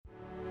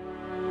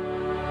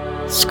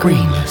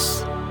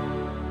Screenless.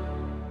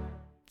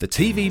 The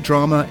TV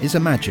drama is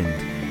imagined.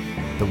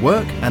 The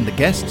work and the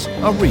guests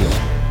are real.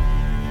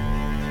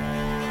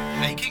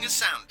 Making a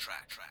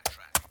soundtrack.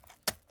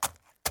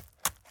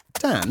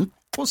 Dan,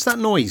 what's that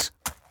noise?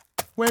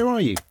 Where are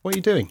you? What are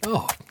you doing?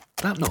 Oh,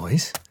 that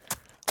noise?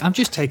 I'm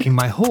just taking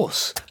my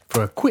horse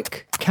for a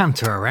quick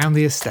canter around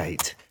the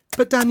estate.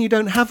 But Dan, you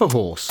don't have a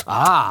horse.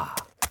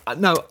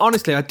 No,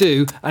 honestly, I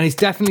do, and it's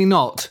definitely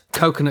not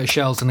coconut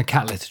shells and a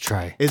cat litter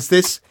tray. Is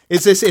this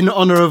in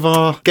honour of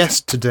our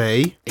guest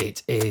today?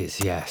 It is,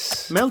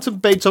 yes.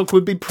 Melton Baytok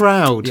would be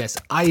proud. Yes,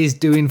 I is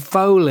doing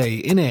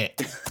Foley,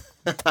 innit?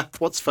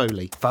 What's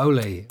Foley?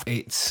 Foley.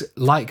 It's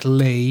like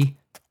Lee,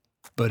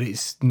 but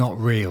it's not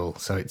real,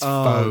 so it's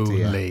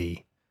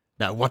Foley.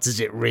 Now, what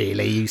is it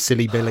really, you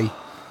silly Billy?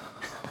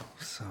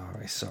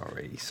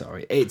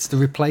 Sorry. It's the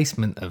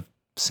replacement of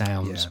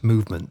sounds,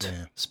 movement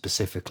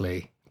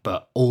specifically,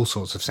 but all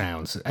sorts of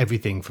sounds.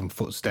 Everything from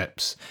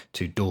footsteps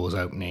to doors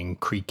opening,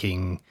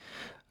 creaking,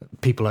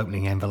 people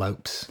opening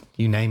envelopes,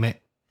 you name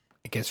it,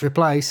 it gets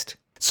replaced.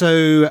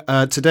 So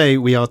today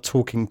we are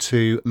talking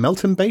to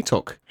Melton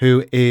Baytok,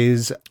 who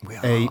is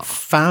a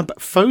fab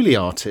Foley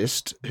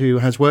artist who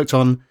has worked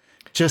on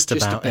just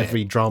about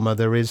every drama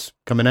there is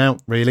coming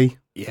out, really.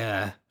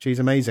 Yeah. She's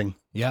amazing.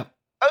 Yep.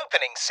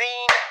 Opening scene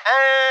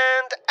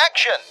and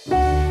action.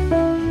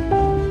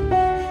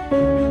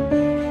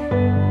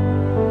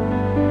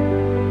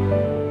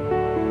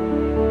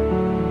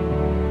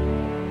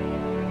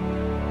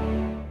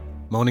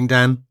 Morning,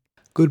 Dan.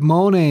 Good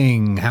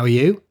morning. How are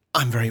you?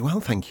 I'm very well,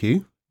 thank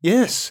you.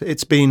 Yes,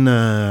 it's been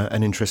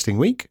an interesting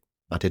week.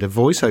 I did a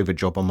voiceover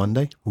job on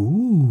Monday.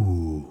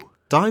 Ooh.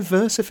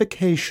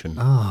 Diversification.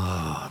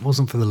 It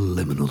wasn't for the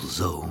liminal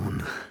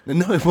zone.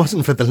 No, it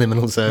wasn't for the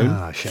liminal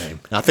zone. Shame.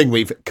 I think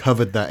we've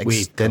covered that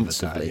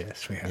extensively.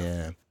 Yes, we have.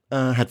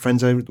 Yeah. Had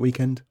friends over at the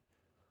weekend.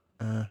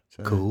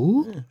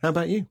 Cool. Yeah. How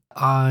about you?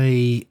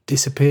 I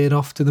disappeared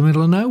off to the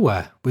middle of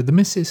nowhere with the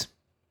missus.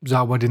 It was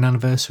our wedding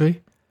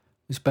anniversary.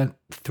 We spent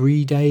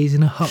 3 days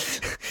in a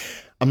hut.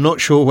 I'm not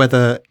sure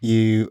whether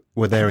you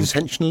were there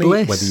intentionally,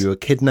 bliss. whether you were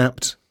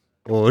kidnapped,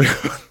 or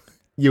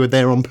you were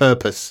there on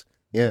purpose.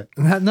 Yeah.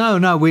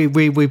 No,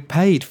 we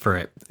paid for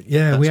it.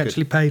 Yeah, That's we good.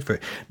 actually paid for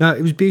it. No,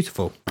 it was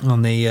beautiful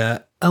on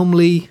the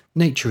Elmley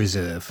Nature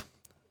Reserve,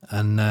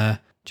 and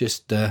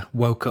just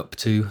woke up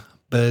to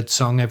bird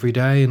song every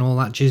day and all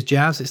that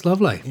jazz. It's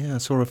lovely. Yeah, I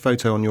saw a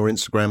photo on your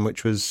Instagram,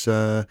 which was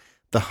the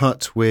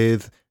hut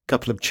with a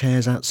couple of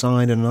chairs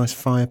outside and a nice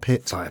fire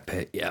pit. Fire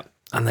pit, yeah.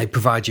 And they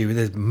provide you with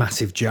a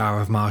massive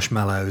jar of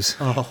marshmallows.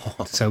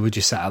 Oh, So we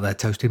just sat out there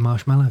toasting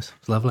marshmallows.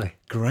 It's lovely.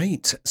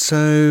 great.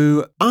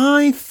 So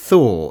I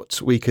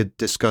thought we could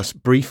discuss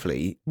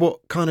briefly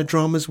what kind of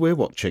dramas we're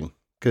watching,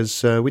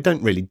 because we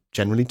don't really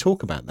generally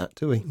talk about that,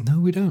 do we? No,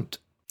 we don't.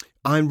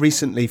 I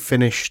recently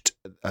finished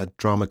a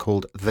drama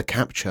called The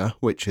Capture,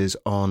 which is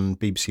on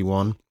BBC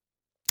One,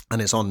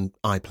 and it's on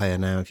iPlayer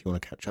now if you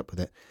want to catch up with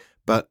it.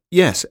 But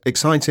yes,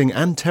 exciting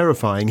and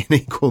terrifying in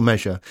equal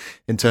measure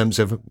in terms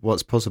of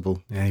what's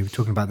possible. Yeah, you were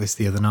talking about this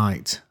the other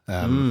night.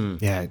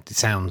 Yeah, it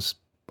sounds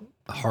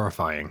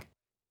horrifying.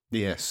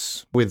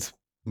 Yes, with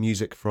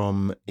music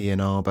from Ian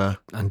Arbor.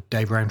 And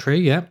Dave Rowntree,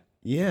 yeah.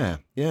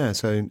 Yeah,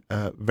 so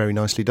very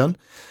nicely done.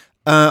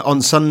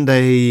 On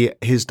Sunday,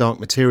 His Dark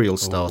Material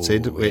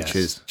started, which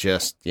is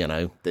just,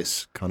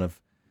 this kind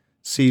of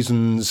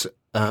season's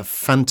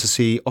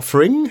fantasy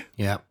offering.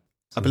 Yeah.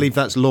 I believe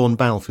that's Lorne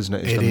Balfe, isn't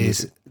it? It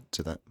is.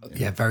 To that.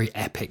 Yeah, very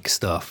epic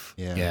stuff.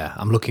 Yeah.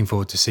 I'm looking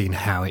forward to seeing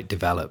how it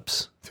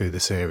develops through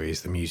the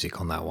series, the music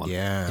on that one.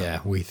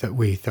 Yeah. We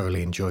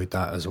thoroughly enjoyed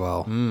that as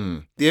well.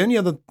 The only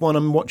other one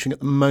I'm watching at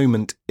the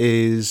moment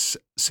is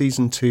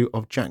season 2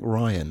 of Jack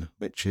Ryan,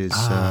 which is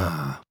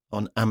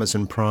on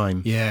Amazon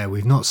Prime. Yeah,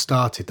 we've not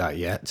started that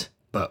yet,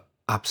 but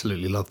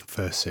absolutely love the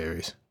first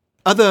series.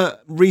 Other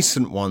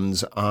recent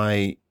ones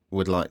I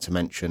would like to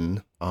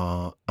mention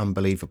are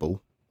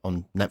Unbelievable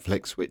on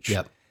Netflix, which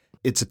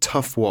it's a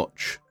tough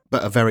watch,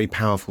 but a very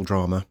powerful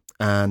drama.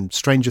 And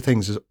Stranger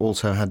Things has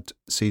also had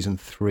season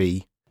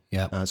 3.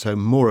 Yeah. So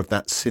more of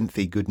that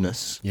synthy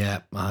goodness. Yeah,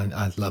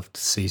 I loved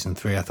season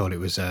 3. I thought it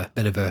was a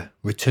bit of a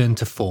return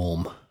to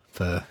form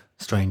for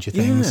Stranger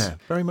Things. Yeah,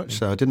 very much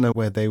so. I didn't know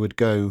where they would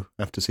go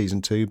after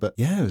season 2, but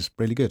yeah, it was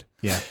really good.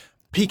 Yeah.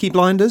 Peaky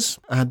Blinders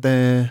had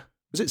their,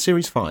 was it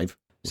series 5?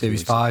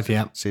 Series 5,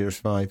 yeah. Series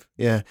 5,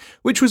 yeah.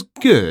 Which was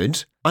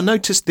good. I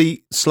noticed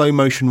the slow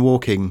motion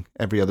walking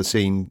every other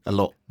scene a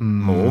lot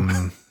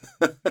more.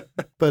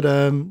 But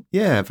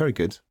yeah, very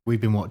good. We've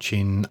been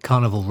watching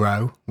Carnival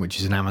Row, which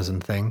is an Amazon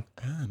thing.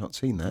 Not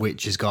seen that.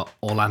 Which has got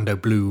Orlando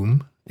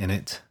Bloom in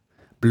it.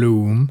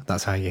 Bloom,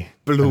 that's how you...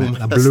 Bloom.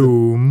 That's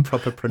Bloom. the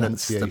proper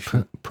pronunciation. That's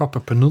the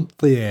proper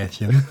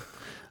pronunciation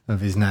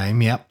of his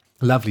name, yep.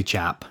 Lovely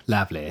chap,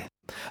 lovely.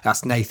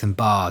 That's Nathan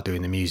Barr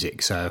doing the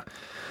music, so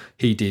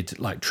he did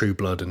like True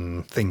Blood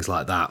and things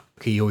like that.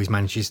 He always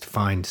manages to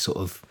find sort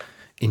of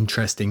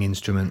interesting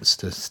instruments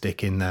to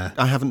stick in there.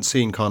 I haven't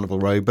seen Carnival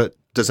Row, but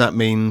does that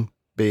mean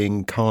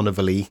being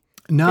carnival-y?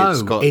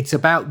 No, it's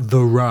about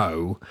The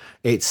Row.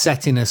 It's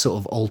set in a sort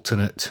of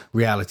alternate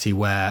reality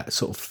where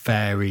sort of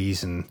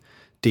fairies and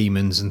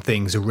demons and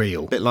things are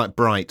real. A bit like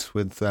Bright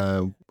with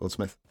Will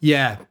Smith.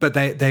 Yeah, but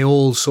they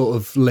all sort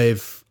of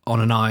live on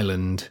an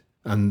island,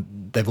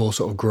 and they've all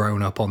sort of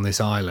grown up on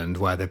this island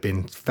where they've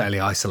been fairly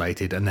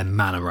isolated, and then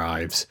man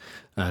arrives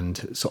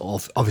and sort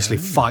of obviously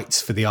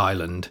fights for the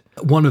island.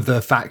 One of the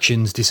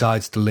factions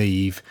decides to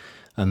leave,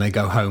 and they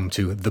go home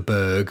to the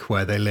Burg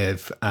where they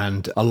live,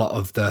 and a lot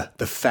of the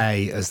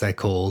Fae, as they're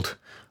called,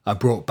 are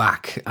brought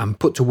back and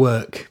put to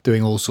work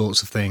doing all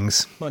sorts of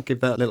things. Might give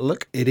that a little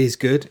look. It is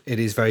good. It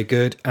is very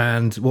good.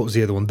 And what was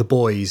the other one? The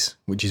Boys,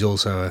 which is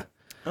also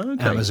a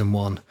Amazon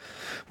one,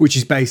 which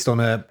is based on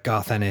a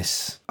Garth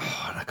Ennis.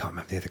 Oh, I can't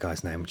remember the other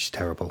guy's name, which is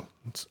terrible.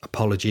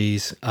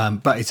 Apologies.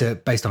 But it's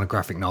based on a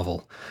graphic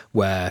novel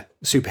where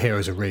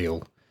superheroes are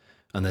real,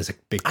 and there's a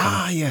big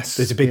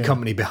there's a big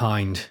company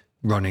behind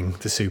running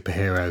the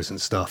superheroes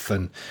and stuff,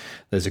 and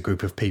there's a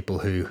group of people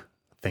who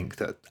think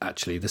that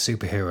actually the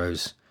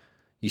superheroes,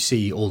 you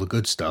see all the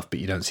good stuff, but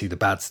you don't see the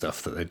bad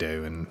stuff that they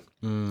do, and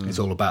it's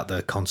all about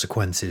the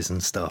consequences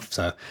and stuff.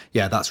 So,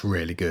 yeah, that's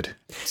really good.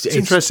 It's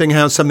interesting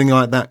how something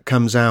like that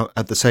comes out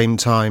at the same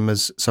time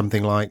as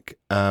something like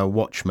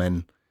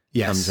Watchmen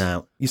comes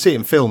out. You see it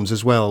in films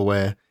as well,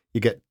 where you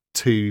get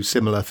two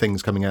similar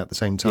things coming out at the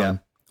same time.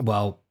 Yeah.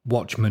 Well,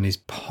 Watchmen is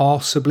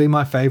possibly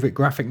my favourite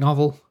graphic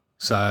novel.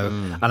 So,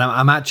 and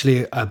I'm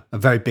actually a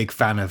very big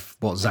fan of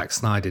what Zack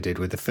Snyder did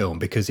with the film,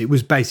 because it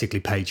was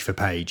basically page for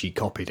page. He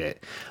copied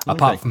it,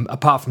 apart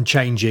from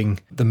changing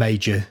the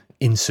major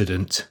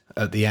incident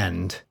at the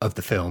end of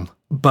the film.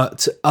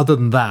 But other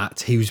than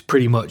that, he was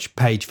pretty much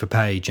page for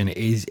page, and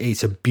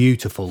it's a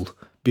beautiful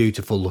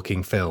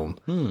looking film,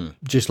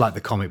 just like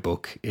the comic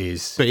book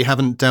is. But you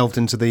haven't delved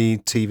into the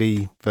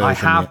TV version. I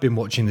have been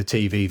watching the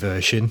TV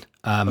version.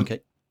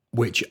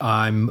 Which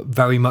I'm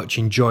very much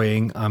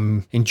enjoying.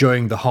 I'm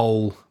enjoying the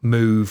whole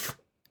move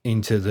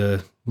into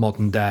the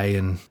modern day,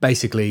 and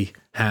basically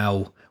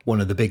how one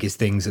of the biggest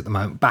things at the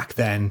moment, back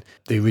then,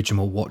 the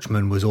original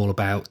Watchmen was all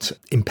about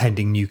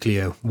impending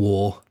nuclear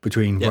war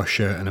between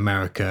Russia and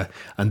America,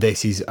 and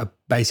this is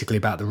basically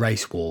about the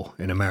race war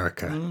in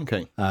America.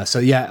 So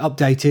yeah,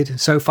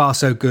 updated. So far,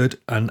 so good,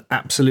 and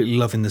absolutely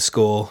loving the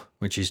score,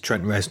 which is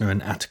Trent Reznor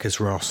and Atticus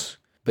Ross.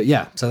 But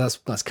yeah, so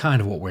that's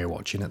kind of what we're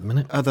watching at the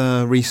minute.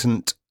 Other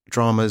recent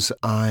dramas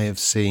I have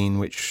seen,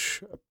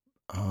 which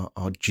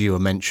are due a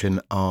mention,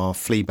 are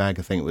Fleabag.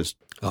 I think it was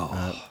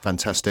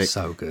fantastic.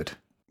 So good.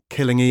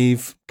 Killing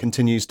Eve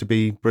continues to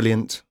be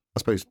brilliant. I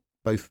suppose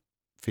both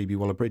Phoebe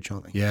Waller-Bridge,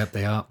 aren't they? Yeah,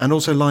 they are. And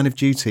also Line of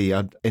Duty.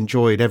 I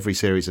enjoyed every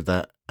series of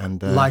that.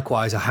 And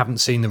likewise, I haven't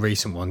seen the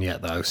recent one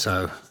yet, though.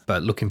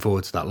 But looking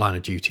forward to that. Line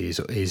of Duty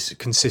is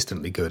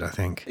consistently good, I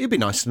think. It'd be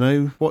nice to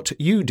know what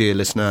you, dear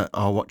listener,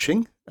 are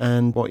watching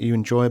and what you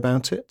enjoy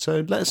about it.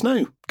 So let us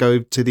know. Go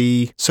to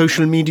the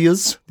social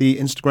medias, the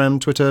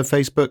Instagram, Twitter,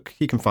 Facebook.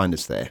 You can find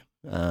us there.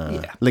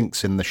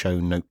 Links in the show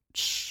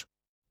notes.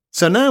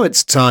 So now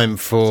it's time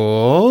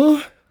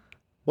for...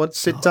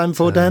 What's it time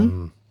for,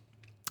 Dan?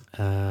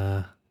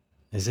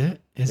 Is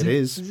it? It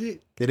is.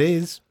 It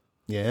is.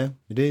 Yeah,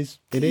 it is.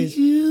 It is.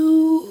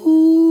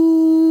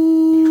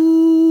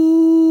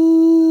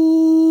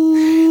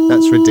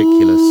 That's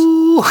ridiculous.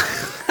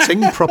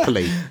 Sing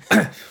properly.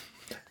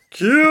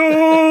 Cue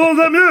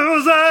the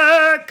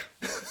music!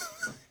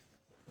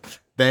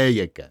 There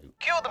you go.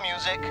 Cue the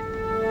music.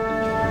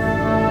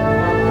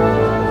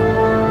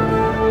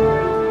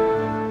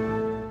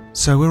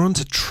 So we're on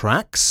to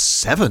track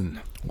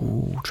 7.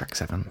 Ooh, track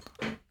 7.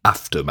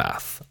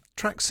 Aftermath.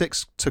 Track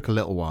 6 took a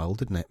little while,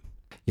 didn't it?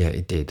 Yeah,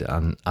 it did.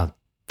 And I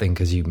think,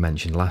 as you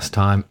mentioned last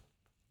time,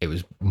 it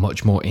was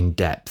much more in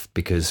depth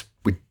because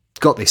we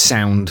got this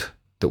sound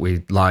that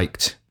we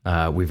liked.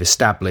 We've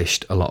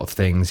established a lot of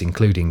things,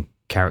 including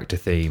character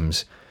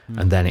themes,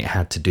 and then it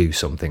had to do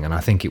something. And I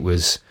think it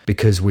was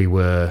because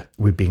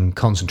we'd been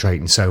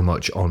concentrating so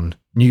much on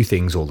new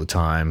things all the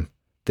time.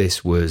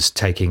 This was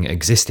taking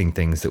existing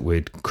things that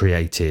we'd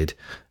created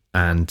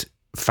and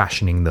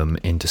fashioning them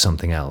into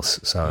something else.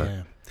 So,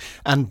 yeah.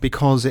 And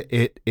because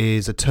it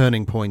is a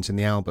turning point in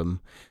the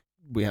album,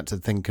 we had to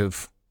think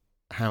of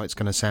how it's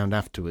going to sound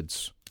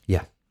afterwards.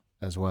 Yeah.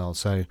 As well.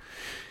 So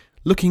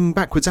looking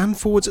backwards and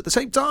forwards at the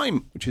same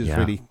time, which is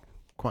really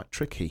quite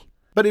tricky.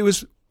 But it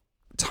was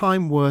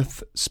time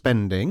worth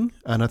spending,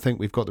 and I think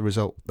we've got the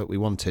result that we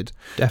wanted.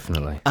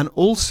 Definitely. And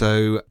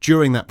also,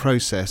 during that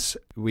process,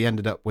 we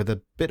ended up with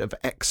a bit of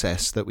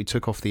excess that we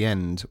took off the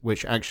end,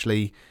 which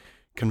actually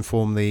can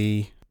form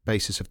the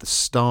basis of the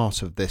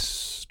start of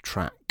this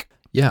track.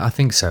 Yeah, I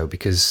think so,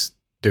 because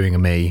doing a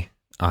me,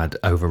 I'd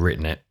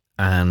overwritten it,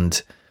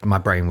 and my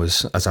brain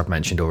was, as I've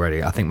mentioned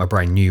already, I think my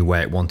brain knew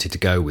where it wanted to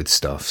go with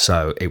stuff,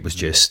 so it was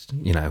just,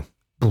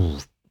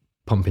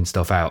 pumping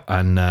stuff out.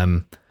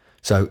 And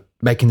so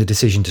making the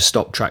decision to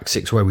stop track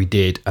 6 where we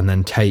did, and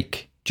then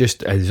take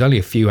there's only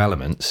a few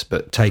elements,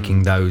 but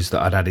taking those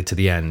that I'd added to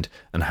the end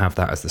and have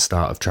that as the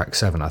start of track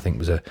 7, I think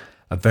was a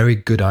very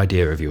good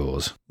idea of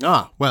yours.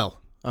 Ah,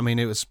 well, I mean,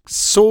 it was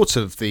sort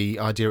of the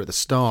idea at the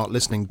start,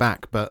 listening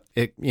back, but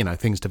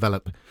things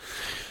develop.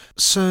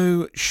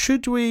 So,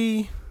 should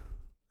we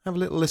have a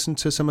little listen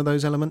to some of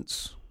those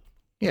elements?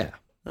 Yeah.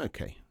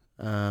 Okay.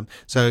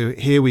 So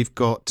here we've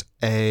got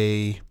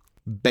a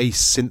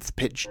bass synth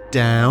pitch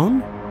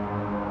down.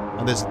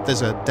 And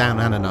there's a down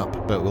and an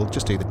up, but we'll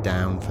just do the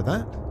down for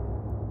that.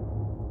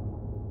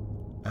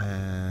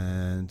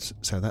 And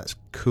so that's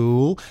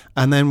cool.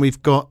 And then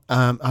we've got,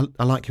 I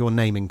like your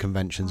naming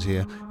conventions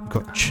here. We've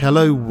got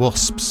cello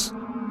wasps.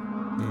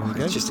 Here we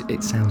go.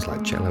 It sounds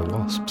like cello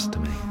wasps to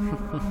me.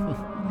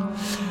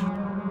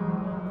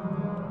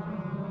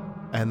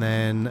 And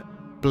then,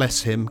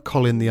 bless him,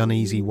 Colin the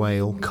Uneasy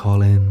Whale.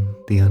 Colin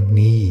the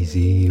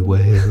Uneasy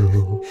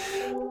Whale.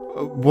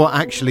 What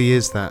actually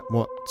is that?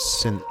 What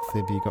synth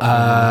have you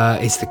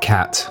got? It's the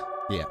cat.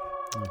 Yeah.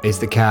 Okay. It's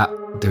the cat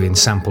doing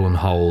sample and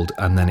hold,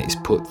 and then it's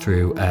put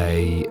through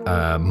a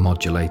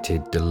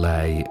modulated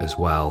delay as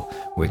well,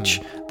 which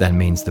then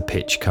means the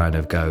pitch kind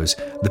of goes...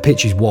 The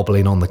pitch is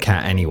wobbling on the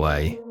cat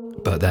anyway,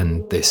 but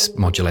then this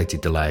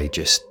modulated delay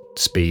just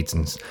speeds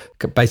and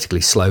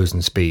basically slows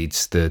and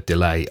speeds the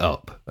delay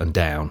up and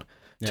down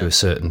to a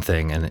certain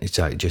thing, and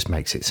it just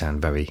makes it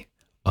sound very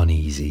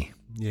uneasy.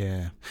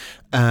 Yeah.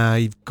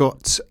 You've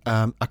got,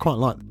 I quite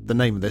like the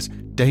name of this,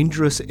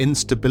 Dangerous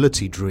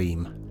Instability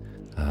Dream.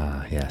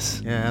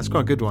 Yes. Yeah, that's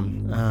quite a good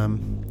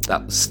one.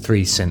 That's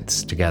 3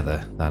 synths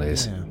together, that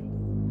is. Yeah.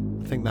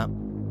 I think that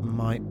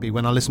might be,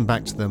 when I listened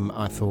back to them,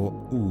 I thought,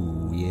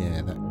 ooh,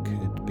 yeah, that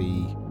could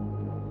be...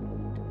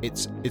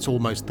 It's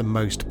almost the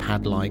most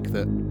pad-like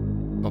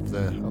of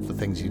the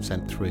things you've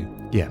sent through.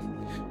 Yeah.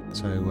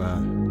 So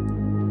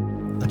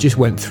I just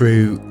went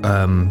through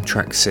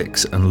track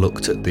 6 and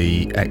looked at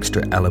the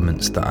extra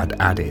elements that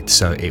I'd added.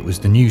 So it was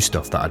the new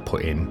stuff that I'd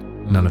put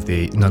in, none of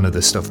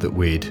the stuff that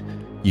we'd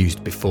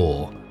used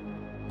before,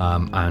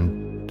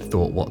 and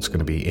thought what's going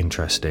to be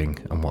interesting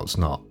and what's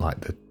not, like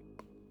the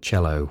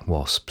cello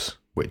wasps,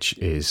 which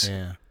is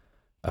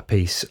a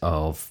piece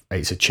of...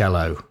 It's a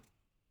cello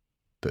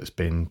that's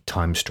been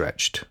time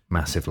stretched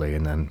massively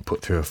and then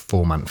put through a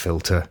Foreman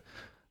filter,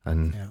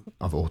 and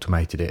I've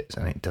automated it,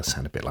 and it does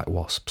sound a bit like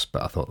wasps,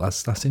 but I thought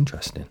that's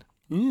interesting.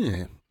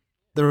 Yeah.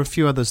 There are a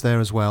few others there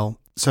as well.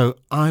 So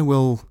I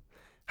will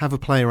have a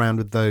play around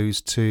with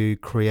those to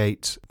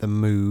create the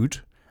mood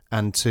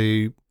and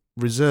to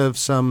reserve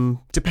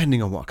some,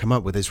 depending on what I come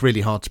up with. It's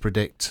really hard to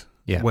predict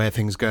where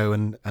things go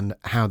and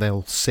how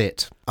they'll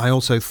sit. I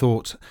also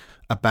thought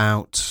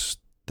about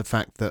the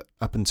fact that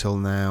up until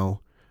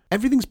now,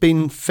 everything's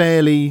been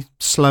fairly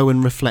slow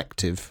and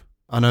reflective.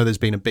 I know there's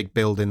been a big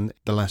build in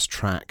the last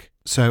track.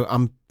 So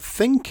I'm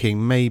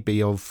thinking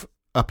maybe of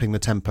upping the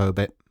tempo a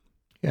bit.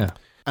 Yeah.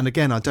 And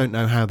again, I don't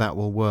know how that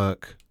will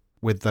work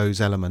with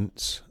those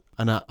elements.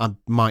 And I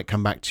might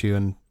come back to you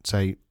and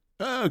say,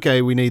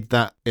 okay, we need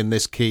that in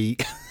this key,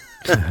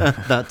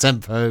 that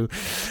tempo,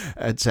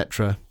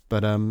 etc.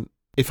 But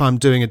if I'm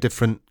doing a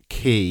different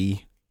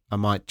key, I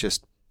might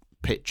just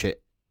pitch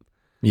it.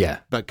 Yeah.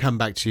 But come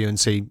back to you and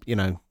see,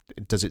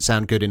 does it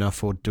sound good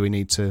enough, or do we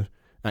need to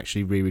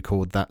actually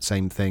re-record that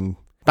same thing?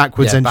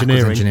 Backwards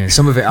engineering.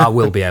 Some of it I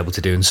will be able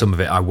to do, and some of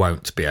it I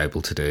won't be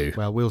able to do.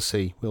 Well, we'll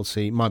see.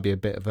 Might be a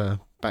bit of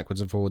a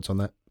backwards and forwards on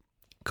that.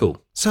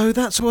 Cool. So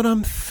that's what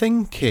I'm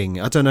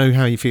thinking. I don't know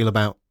how you feel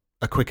about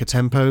a quicker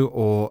tempo,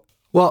 or...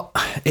 Well,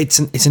 it's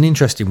an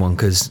interesting one,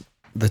 because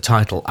the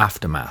title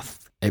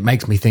Aftermath, it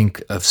makes me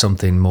think of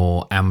something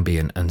more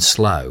ambient and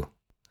slow.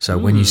 So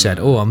when you said,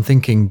 I'm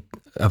thinking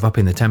of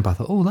upping the tempo, I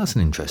thought, that's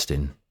an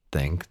interesting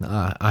thing.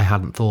 I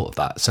hadn't thought of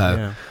that.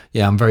 So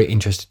yeah, I'm very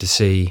interested to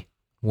see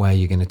where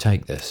you're going to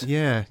take this.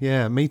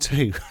 Yeah, me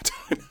too.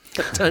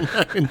 I don't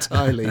know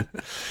entirely.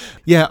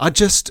 Yeah,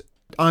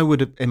 I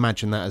would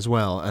imagine that as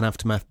well. An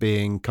Aftermath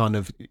being kind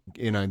of,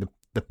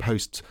 the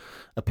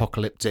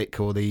post-apocalyptic,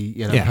 or the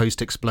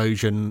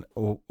post-explosion,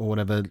 or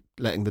whatever,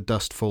 letting the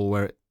dust fall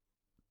where it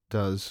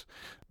does.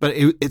 But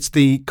it's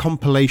the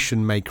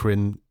compilation maker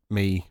in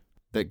me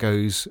that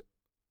goes,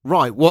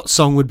 right, what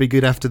song would be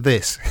good after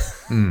this?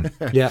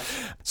 Yeah.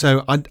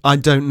 So I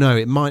don't know.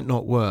 It might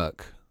not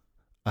work.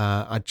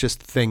 I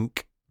just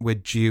think we're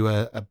due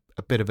a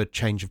bit of a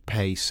change of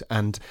pace,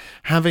 and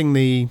having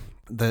the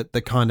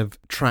kind of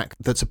track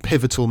that's a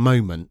pivotal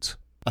moment,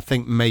 I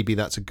think maybe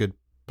that's a good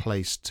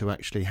place to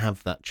actually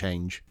have that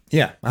change.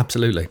 Yeah,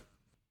 absolutely.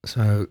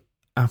 So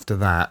after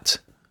that,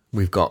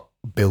 we've got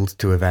build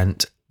to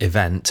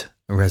event,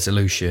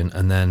 resolution,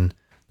 and then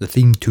the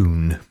theme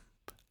tune,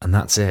 and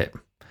that's it.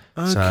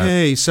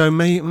 Okay, so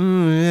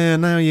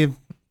now you're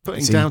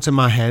putting doubt in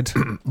my head.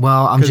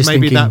 Well, I'm just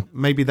thinking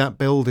maybe that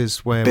build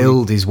is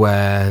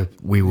where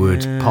we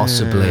would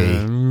possibly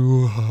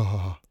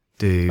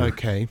do.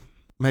 Okay,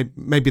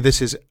 maybe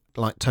this is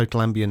like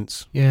total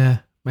ambience. Yeah,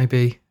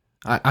 maybe.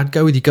 I'd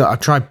go with your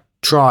gut. I'd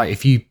try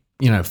if you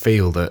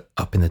feel that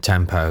upping the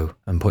tempo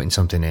and putting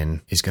something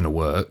in is going to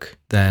work,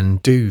 then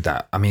do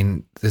that. I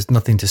mean, there's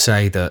nothing to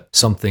say that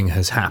something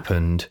has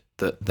happened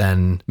that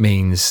then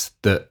means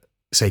that,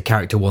 say,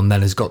 character one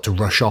then has got to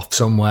rush off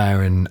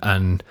somewhere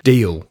and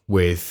deal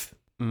with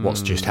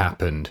what's just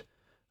happened.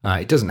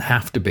 It doesn't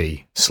have to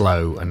be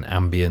slow and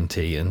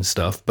ambient-y and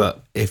stuff,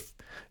 but if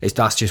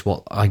that's just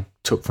what I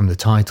took from the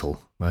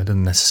title, it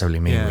doesn't necessarily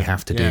mean we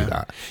have to do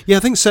that. Yeah, I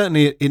think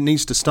certainly it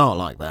needs to start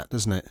like that,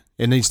 doesn't it?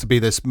 It needs to be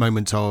this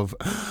moment of,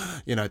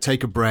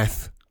 take a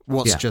breath,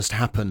 what's just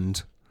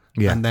happened.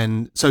 Yeah. And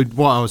then, so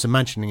what I was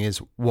imagining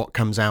is what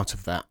comes out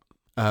of that.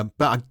 But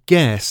I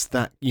guess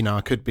that,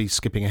 I could be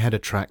skipping ahead a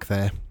track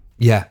there.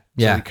 Yeah,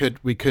 So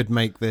we could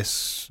make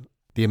this,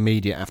 the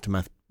immediate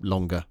aftermath,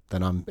 longer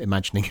than I'm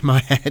imagining in my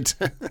head.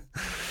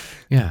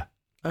 Yeah.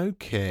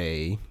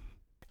 Okay.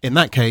 In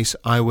that case,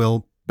 I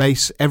will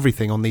base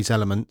everything on these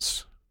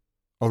elements,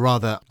 or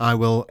rather, I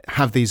will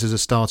have these as a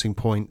starting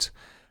point,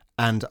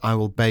 and I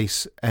will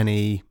base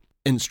any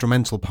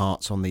instrumental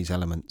parts on these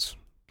elements.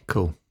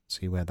 Cool.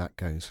 See where that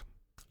goes.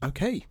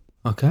 Okay.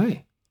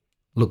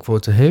 Look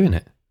forward to hearing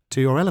it.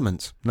 To your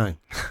elements. No.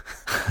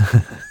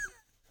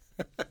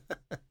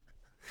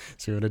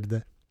 See what I did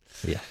there?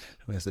 Yeah.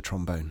 Where's the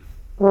trombone?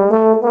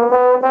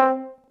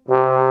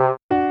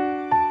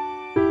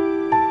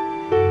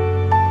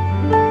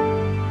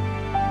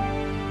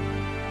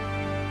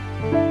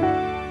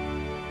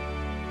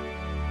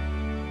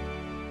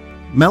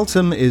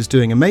 Meltem is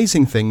doing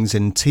amazing things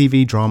in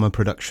TV drama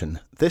production.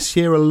 This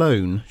year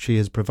alone, she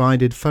has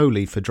provided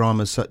Foley for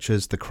dramas such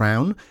as The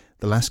Crown,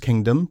 The Last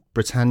Kingdom,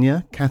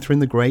 Britannia, Catherine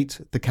the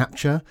Great, The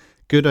Capture,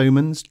 Good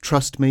Omens,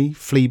 Trust Me,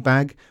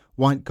 Fleabag,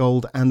 White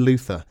Gold and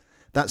Luther.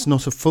 That's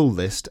not a full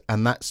list,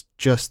 and that's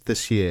just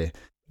this year.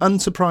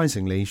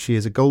 Unsurprisingly, she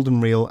is a Golden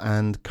Reel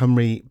and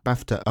Cymru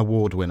BAFTA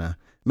Award winner.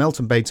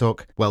 Meltem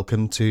Baitok,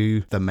 welcome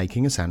to the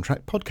Making a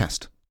Soundtrack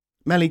podcast.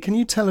 Melly, can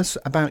you tell us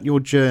about your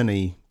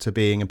journey to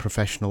being a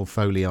professional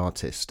Foley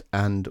artist,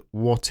 and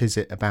what is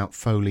it about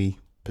Foley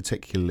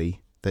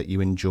particularly that you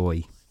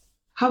enjoy?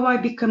 How I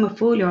become a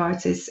Foley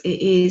artist,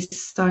 it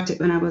started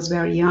when I was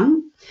very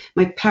young.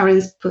 My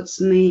parents put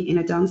me in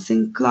a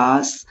dancing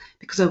class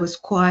because I was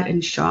quiet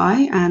and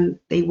shy, and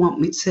they want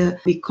me to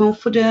be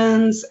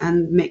confident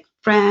and make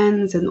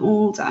friends and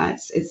all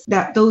that. It's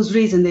that those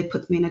reasons they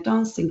put me in a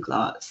dancing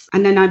class.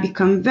 And then I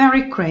become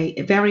very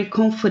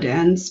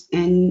confident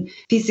and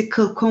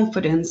physical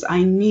confidence.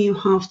 I knew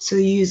how to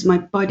use my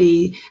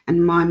body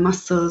and my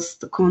muscles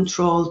to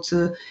control,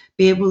 to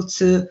be able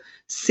to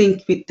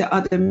sync with the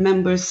other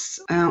members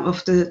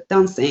of the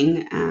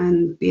dancing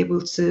and be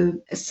able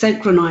to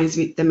synchronize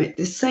with them at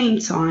the same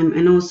time,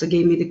 and also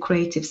gave me the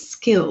creative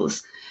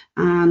skills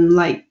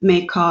like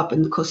makeup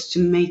and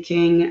costume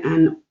making,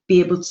 and be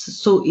able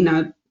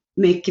to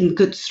making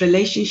good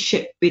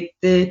relationship with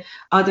the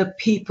other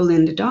people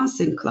in the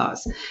dancing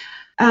class.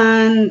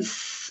 And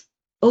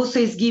also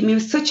it's given me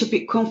such a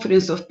big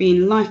confidence of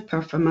being live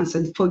performance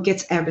and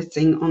forget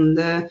everything on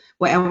the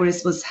whatever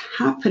was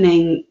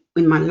happening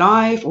in my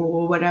life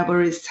or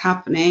whatever is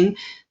happening,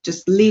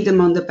 just leave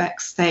them on the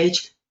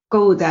backstage,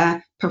 go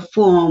there,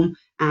 perform,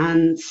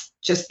 and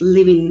just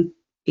living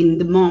in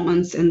the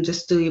moments and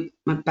just do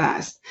my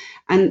best.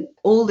 And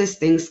all these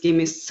things give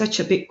me such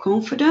a big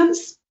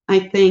confidence. I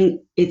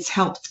think it's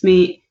helped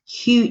me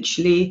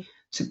hugely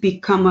to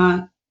become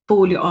a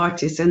Foley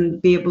artist and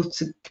be able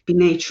to be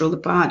natural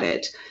about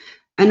it.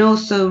 And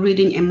also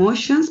reading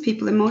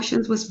people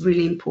emotions was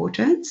really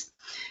important.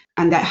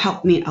 And that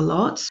helped me a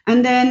lot.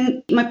 And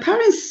then my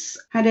parents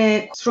had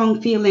a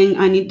strong feeling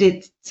I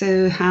needed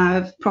to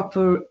have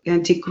proper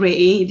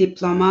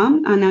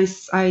diploma. And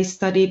I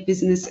studied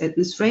business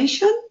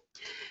administration.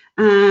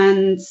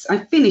 And I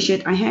finished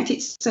it. I hated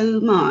it so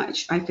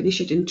much. I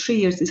finished it in 3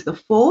 years instead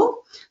of 4.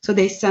 So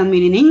they sent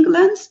me in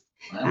England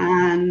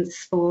and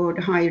for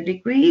the higher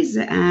degrees.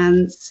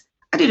 And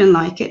I didn't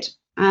like it.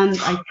 And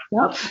I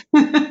stopped.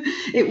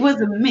 It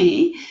wasn't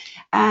me.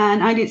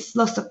 And I did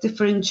lots of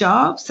different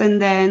jobs.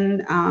 And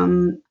then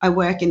I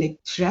work in the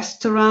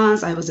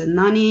restaurants. I was a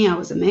nanny. I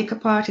was a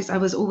makeup artist. I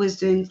was always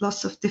doing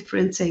lots of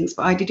different things,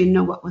 but I didn't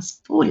know what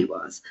Foley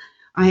was.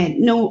 I had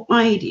no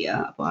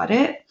idea about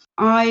it.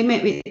 I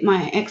met with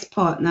my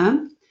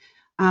ex-partner,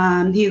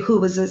 who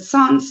was a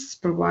sound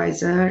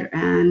supervisor.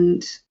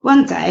 And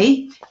one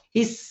day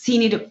he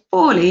needed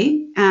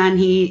Foley, and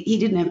he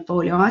didn't have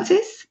Foley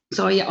artists.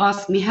 So he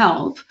asked me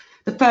help.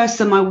 The first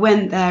time I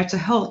went there to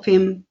help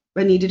him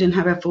when he didn't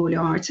have a Foley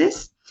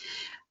artist.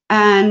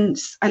 And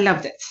I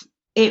loved it.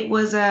 It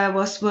was a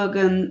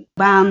Volkswagen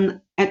van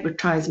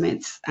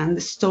advertisement. And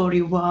the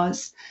story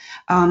was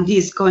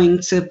he's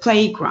going to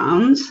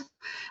playground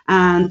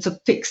and to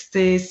fix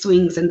the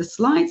swings and the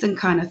slides and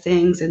kind of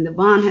things. And the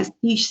van has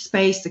huge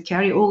space to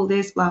carry all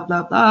this, blah,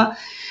 blah, blah.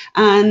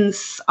 And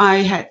I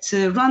had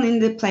to run in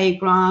the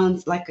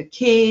playground like a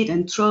kid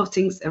and throw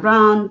things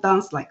around,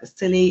 dance like a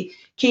silly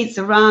kids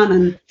around,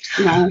 and,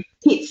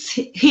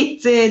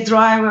 hit the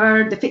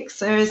driver, the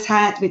fixer's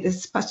head with the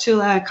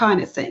spatula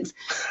kind of things.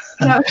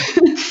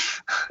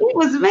 It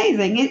was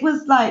amazing. It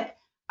was like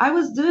I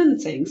was doing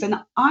things,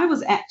 and I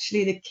was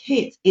actually the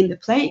kid in the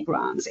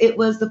playgrounds. It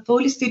was the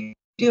Foley studio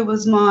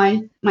was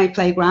my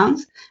playground,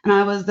 and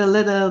I was the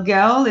little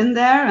girl in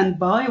there and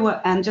boy,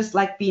 and just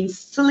like being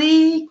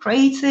silly,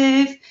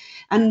 creative,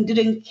 and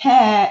didn't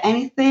care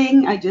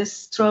anything. I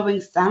just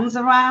throwing sounds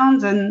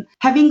around and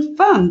having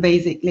fun,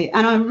 basically.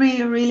 And I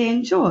really, really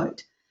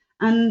enjoyed.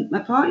 And my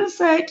partner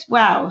said,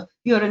 wow,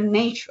 you're a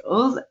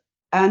natural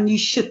and you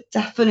should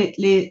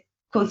definitely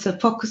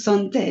focus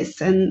on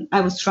this. And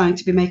I was trying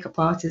to be makeup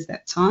artist at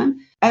that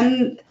time.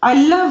 And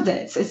I loved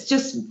it. It's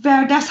just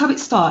that's how it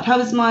started. How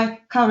does my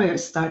career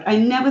start? I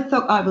never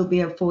thought I would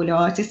be a folio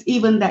artist.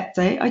 Even that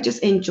day, I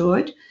just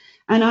enjoyed.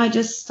 And I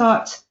just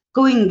start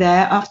going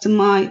there after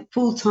my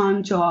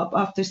full-time job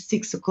after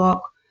 6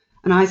 o'clock.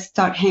 And I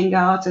start hang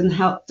out and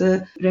help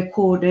the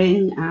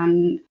recording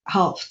and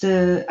help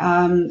the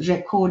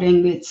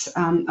recording with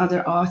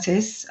other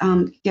artists.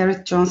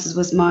 Gareth Johnson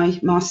was my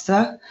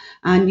master,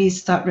 and we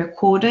start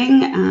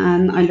recording,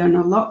 and I learned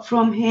a lot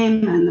from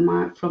him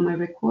and from my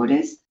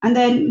recorders. And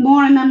then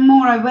more and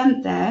more I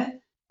went there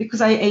because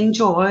I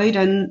enjoyed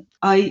and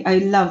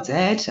I loved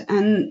it.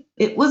 And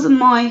it wasn't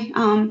my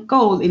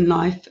goal in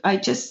life. I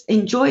just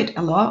enjoyed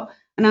a lot.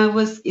 And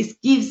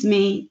it gives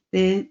me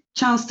the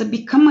chance to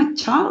become a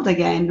child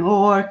again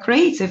or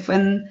creative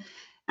and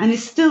it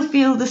still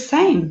feels the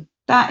same.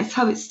 That is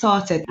how it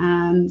started.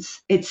 And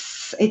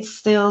it's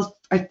still,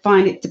 I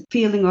find it the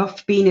feeling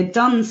of being a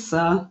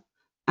dancer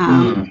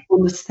on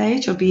the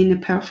stage or being a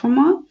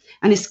performer,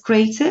 and it's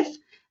creative.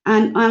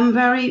 And I'm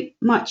very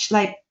much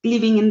like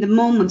living in the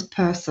moment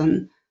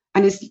person,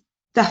 and it's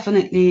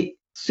definitely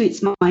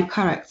suits my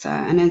character,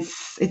 and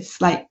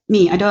it's like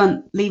me. I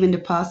don't live in the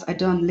past, I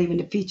don't live in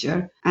the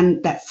future,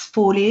 and that's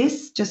 4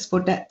 years just for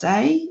that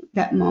day,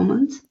 that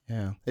moment.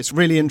 Yeah, it's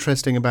really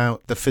interesting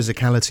about the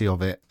physicality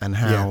of it and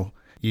how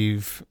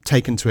you've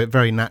taken to it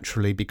very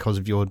naturally because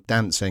of your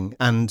dancing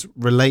and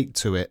relate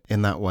to it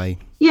in that way.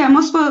 Yeah,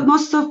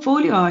 most of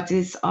folio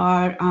artists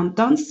are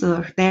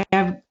dancers. They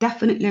have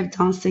definitely a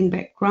dancing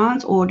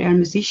background, or they're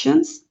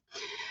musicians,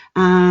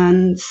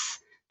 and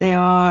they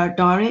are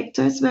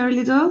directors very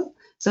little.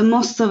 So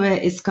most of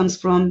it comes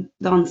from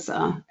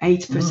dancer.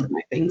 8%,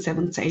 I think,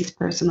 7 to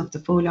 8% of the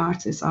folio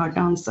artists are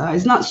dancer.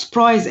 It's not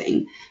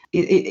surprising.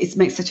 It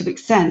makes such a big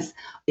sense.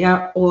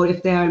 Yeah, or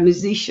if they are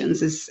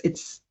musicians,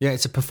 it's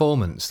a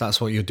performance. That's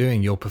what you're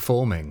doing. You're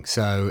performing.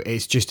 So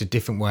it's just a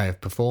different way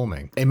of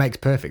performing. It makes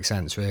perfect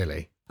sense,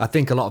 really. I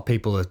think a lot of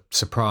people are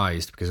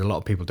surprised because a lot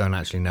of people don't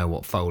actually know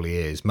what Foley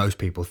is. Most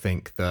people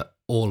think that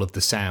all of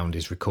the sound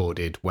is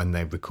recorded when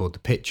they record the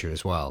picture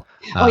as well.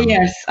 Oh,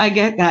 yes, I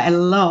get that a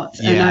lot.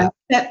 Yeah. And I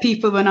upset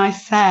people when I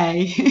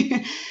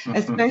say,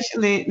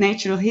 especially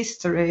natural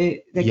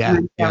history,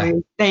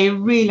 they're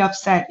really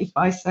upset if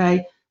I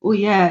say, oh,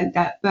 yeah,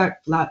 that bird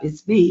flap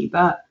is me.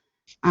 But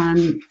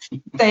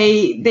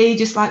they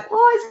just like,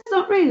 oh, it's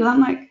not real.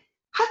 I'm like,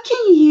 how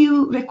can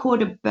you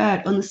record a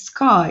bird on the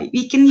sky?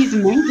 We can use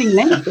amazing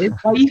lenses,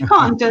 but you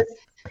can't just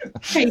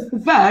take the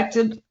bird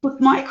and put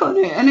mic on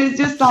it. And it's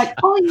just like,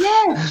 oh,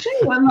 yeah,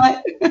 true. I'm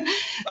like,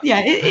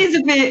 yeah, it is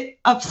a bit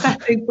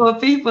upsetting for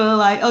people,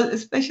 like,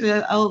 especially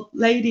old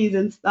ladies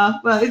and stuff.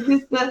 But it's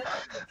just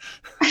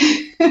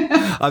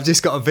I've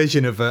just got a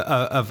vision of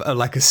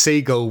like a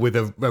seagull with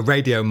a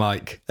radio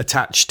mic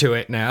attached to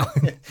it now,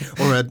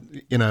 or a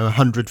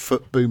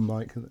 100-foot boom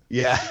mic.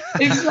 Yeah,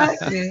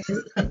 exactly.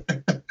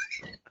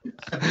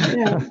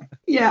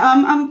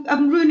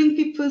 I'm ruining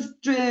people's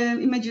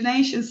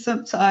imagination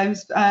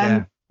sometimes,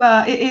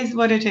 but it is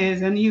what it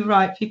is. And you're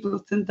right,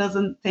 people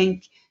doesn't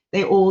think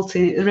they all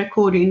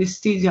record in the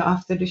studio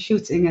after the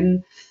shooting.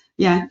 And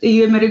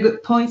you made a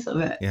good point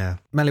of it. Yeah,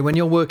 Melly, when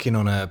you're working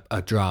on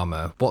a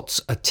drama, what's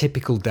a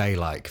typical day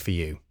like for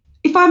you?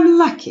 If I'm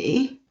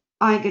lucky,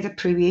 I get a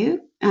preview,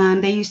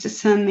 and they used to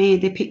send me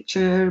the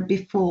picture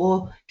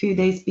before, 2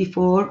 days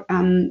before,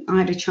 and I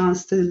had a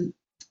chance to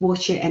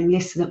watch it and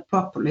listen it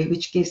properly,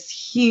 which gives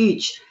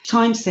huge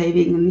time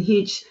saving and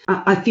huge.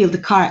 I feel the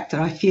character.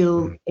 I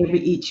feel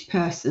each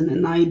person,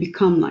 and I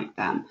become like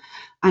them.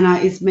 And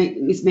it's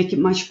make it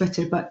much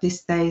better. But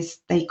these days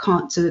they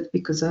can't do it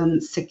because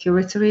of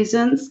security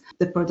reasons.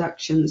 The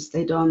productions,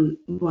 they don't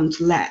want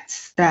to let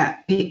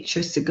their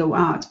pictures to go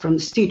out from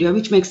the studio,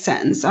 which makes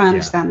sense. I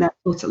understand that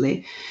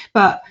totally.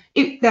 But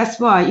that's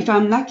why if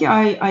I'm lucky,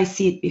 I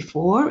see it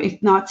before.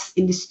 If not,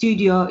 in the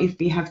studio, if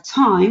we have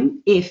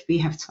time,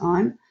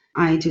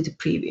 I do the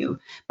preview.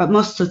 But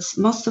most of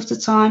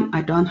the time,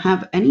 I don't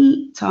have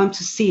any time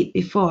to see it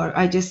before.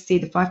 I just see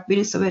the 5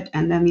 minutes of it,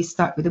 and then we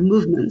start with the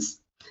movements.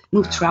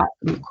 Move track,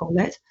 we call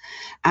it.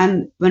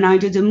 And when I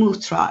do the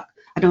move track,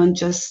 I don't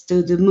just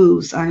do the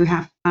moves.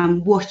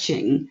 I'm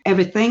watching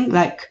everything,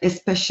 like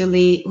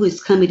especially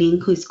who's coming in,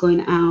 who's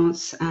going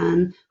out,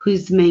 and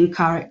who's the main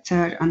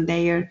character, and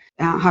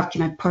how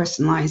can I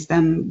personalize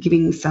them,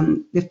 giving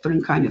some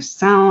different kind of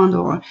sound,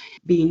 or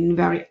being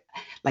very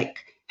like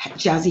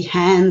jazzy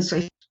hands.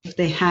 So if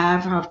they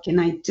have, how can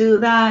I do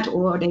that?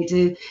 Or they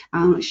do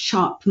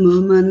sharp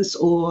movements,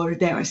 or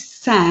they are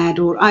sad,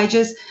 or I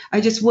just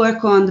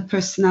work on the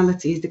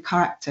personalities, the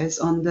characters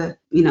on the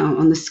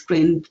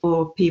screen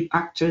for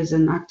actors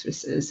and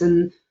actresses,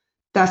 and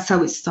that's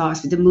how it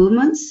starts with the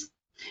movements.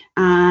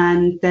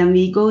 And then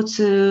we go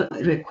to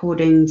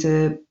recording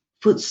the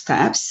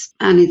footsteps,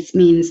 and it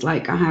means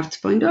like I have to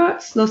find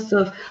out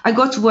I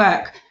go to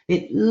work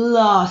with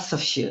lots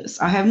of shoes.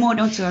 I have more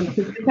than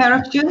 250 pair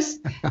of shoes,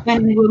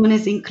 and women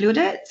is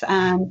included,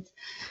 and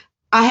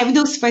I have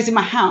no space in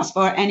my house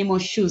for any more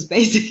shoes,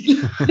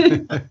 basically.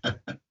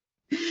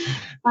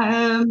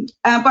 But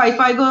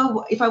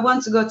if I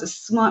want to go to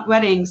smart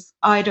weddings,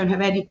 I don't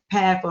have any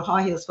pair for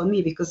high heels for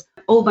me, because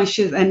all my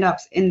shoes end up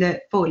in the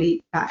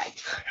Foley bag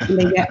and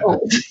they get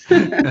old.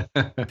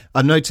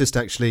 I noticed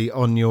actually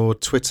on your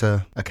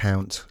Twitter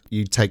account,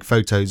 you take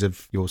photos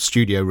of your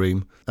studio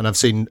room, and I've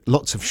seen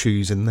lots of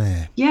shoes in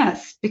there.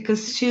 Yes,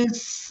 because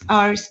shoes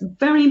are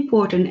very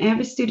important.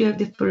 Every studio have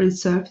different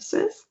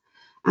services,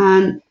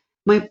 and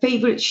my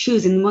favorite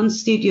shoes in one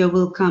studio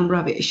will come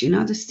rubbish in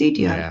other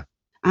studio. Yeah.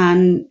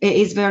 And it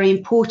is very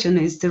important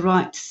is the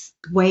right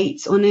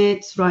weight on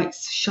it, right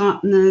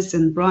sharpness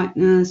and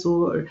brightness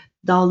or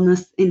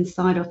dullness in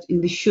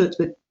the shoot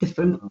with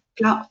different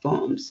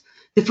platforms,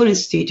 different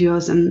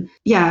studios. And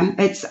yeah,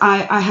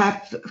 I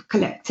have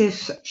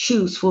collective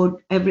shoes for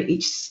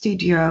each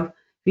studio,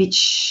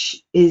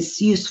 which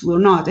is useful or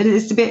not. And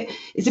it's a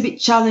bit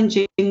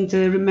challenging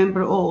to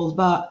remember all,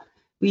 but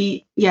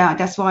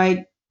that's why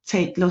I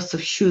take lots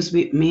of shoes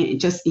with me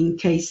just in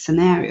case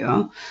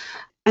scenario.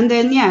 And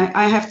then,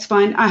 I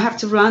have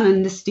to run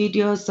in the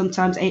studio,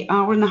 sometimes 8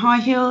 hours in a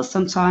high heel,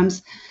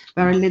 sometimes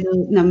very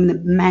little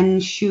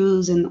men's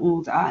shoes and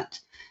all that.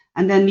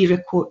 And then we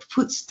record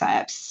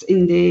footsteps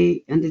in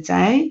the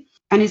day.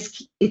 And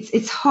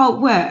it's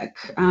hard work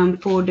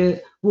for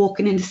the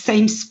walking in the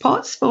same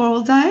spots for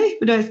all day,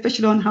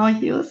 especially on high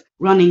heels,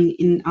 running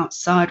in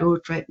outside or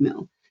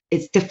treadmill.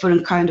 It's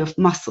different kind of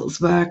muscles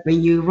work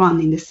when you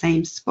run in the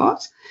same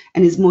spot,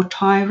 and it's more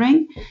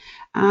tiring.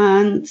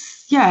 And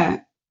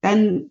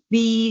then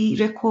we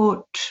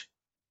record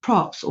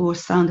props or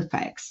sound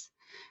effects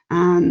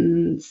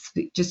and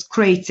just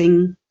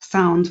creating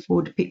sound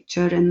for the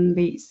picture. And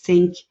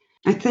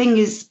I think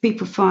is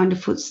people find the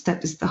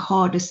footstep is the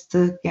hardest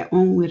to get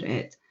on with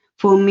it.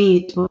 For me,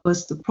 it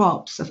was the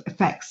props of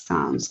effects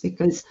sounds,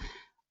 because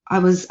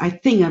I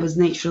think I was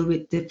natural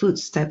with the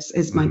footsteps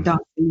as my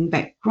dancing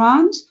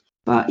background.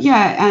 But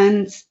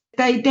and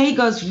they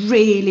goes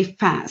really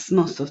fast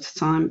most of the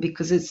time,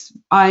 because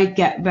I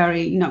get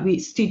very, we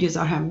studios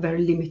have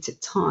very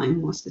limited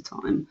time most of the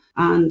time,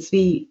 and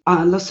we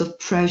are lots of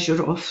pressure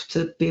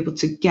to be able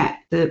to get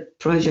the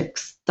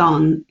projects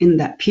done in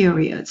that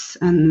period,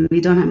 and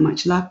we don't have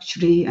much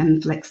luxury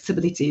and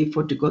flexibility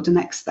to go the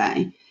next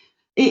day.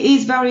 It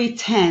is very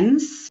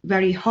tense,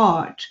 very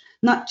hard,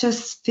 not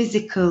just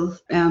physical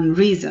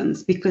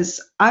reasons, because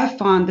I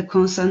find the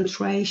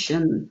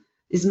concentration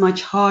is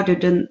much harder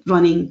than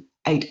running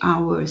 8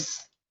 hours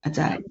a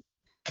day.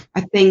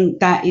 I think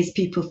that is,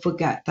 people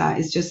forget that.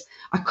 It's just,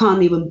 I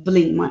can't even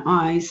blink my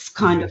eyes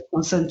kind of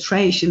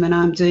concentration when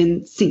I'm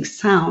doing sync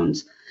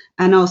sound.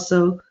 And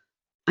also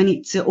I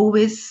need to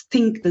always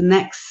think the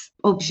next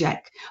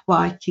object, what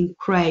I can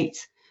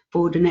create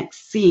for the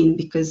next scene,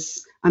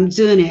 because I'm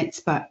doing it,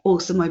 but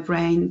also my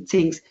brain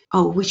thinks,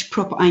 which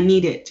prop I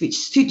needed, which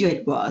studio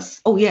it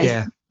was. Oh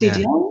yes,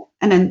 studio.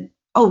 And then,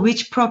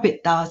 which prop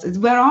it does.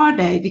 Where are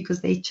they?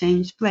 Because they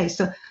change place.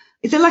 So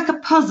it's like a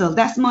puzzle.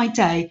 That's my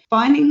day.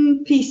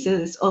 Finding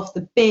pieces of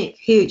the big,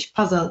 huge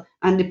puzzle,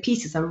 and the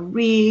pieces are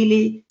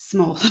really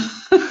small.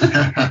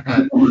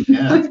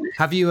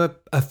 Have you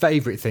a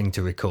favourite thing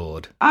to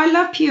record? I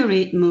love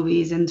period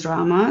movies and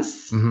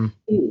dramas.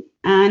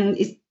 And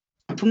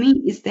for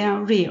me, they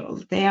are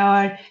real. They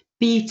are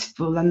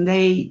beautiful, and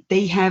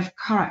they have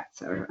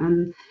character.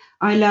 And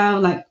I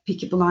love like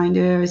Peaky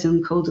Blinders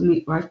and Cold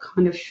Midwife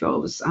kind of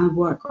shows I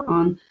work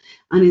on,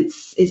 and it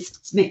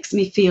makes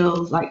me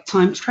feel like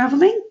time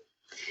traveling,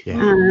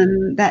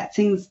 and that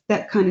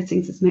kind of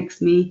things that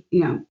makes me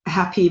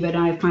happy when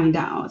I find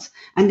out.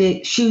 And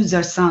the shoes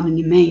are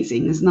sounding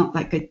amazing. It's not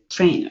like a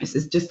trainers.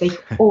 It's just they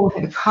all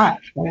have a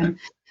character, and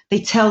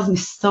they tell me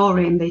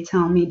story, and they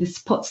tell me the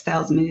spots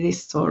tells me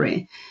this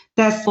story.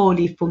 That's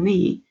Foley for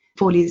me.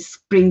 Foley's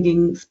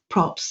bringing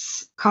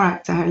props,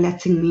 character,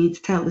 letting me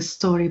tell the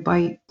story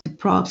by the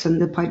props and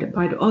by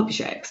the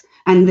objects.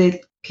 And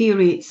the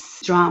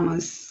periods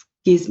dramas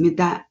gives me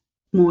that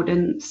more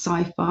than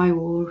sci-fi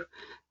or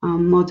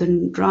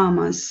modern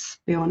dramas, to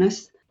be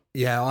honest.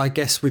 Yeah, I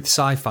guess with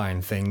sci-fi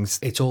and things,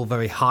 it's all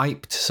very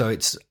hyped, so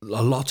it's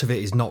a lot of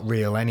it is not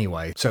real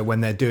anyway. So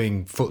when they're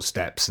doing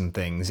footsteps and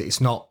things,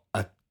 it's not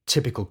a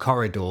typical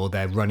corridor.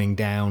 They're running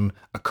down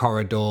a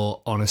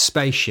corridor on a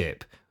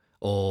spaceship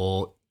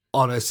or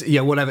on a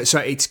whatever. So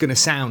it's going to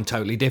sound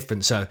totally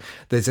different. So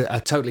there's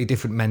a totally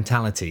different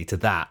mentality to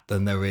that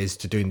than there is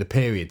to doing the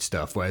period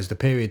stuff. Whereas the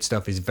period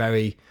stuff is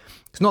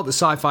it's not that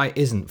sci-fi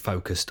isn't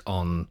focused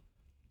on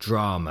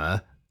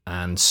drama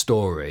and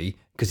story,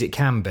 because it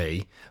can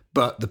be,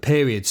 but the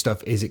period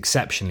stuff is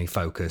exceptionally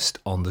focused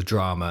on the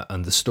drama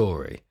and the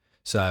story.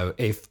 So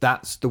if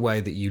that's the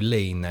way that you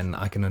lean, then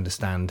I can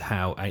understand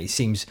how it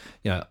seems,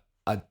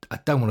 I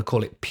don't want to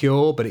call it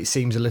pure, but it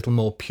seems a little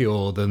more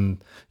pure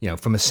than,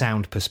 from a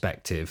sound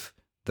perspective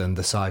than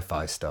the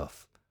sci-fi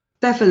stuff.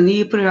 Definitely,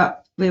 you put it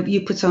up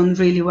you put on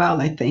really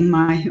well, I think,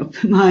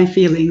 my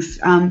feelings.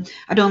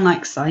 I don't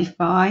like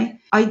sci-fi.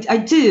 I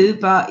do,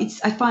 but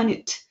I find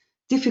it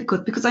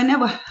difficult because I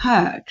never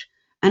heard,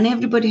 and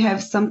everybody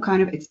has some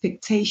kind of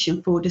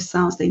expectation for the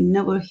sounds. They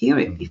never hear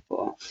it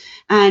before.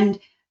 And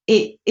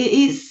it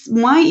is,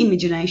 my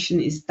imagination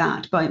is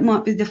that, but it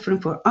might be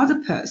different for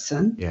other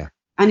person. Yeah.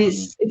 And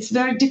it's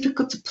very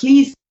difficult to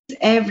please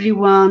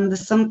everyone. The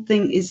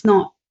something is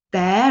not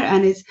there,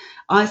 and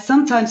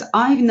sometimes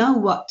I know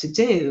what to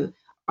do.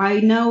 I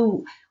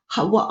know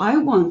what I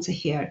want to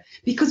hear,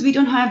 because we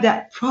don't have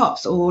that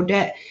props, or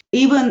that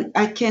even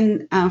I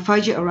can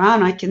fudge it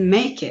around, I can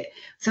make it.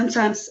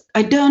 Sometimes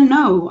I don't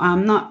know,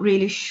 I'm not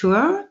really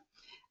sure.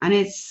 And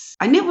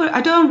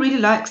I don't really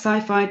like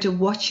sci-fi to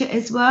watch it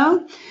as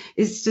well.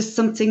 It's just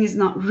something is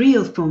not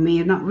real for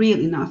me, not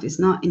real enough. It's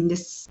not in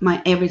my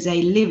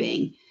everyday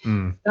living.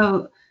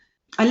 So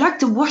I like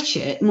to watch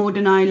it more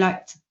than I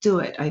like to do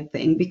it, I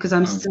think, because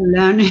I'm still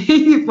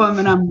learning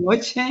when I'm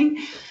watching.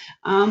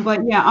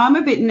 But yeah, I'm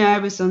a bit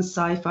nervous on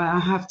sci-fi, I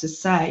have to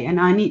say. And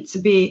I need to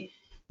be,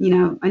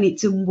 I need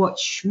to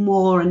watch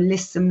more and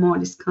listen more,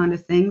 this kind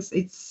of things.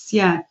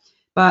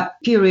 But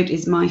period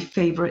is my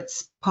favorite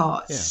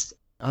part. Yeah.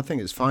 I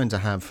think it's fine to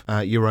have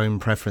your own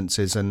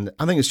preferences, and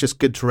I think it's just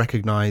good to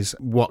recognise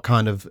what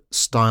kind of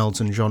styles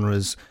and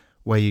genres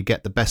where you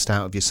get the best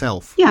out of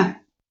yourself. Yeah,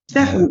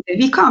 definitely.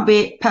 You can't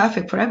be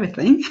perfect for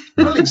everything.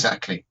 Well,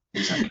 exactly.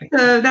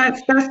 So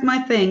that's my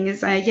thing.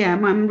 Is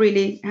I'm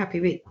really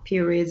happy with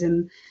periods,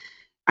 and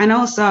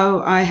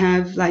also I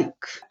have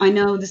I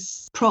know the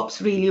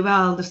props really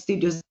well. The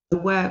studios I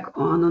work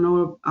on, and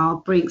I'll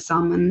bring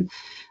some, and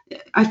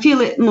I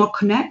feel it more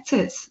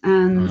connected,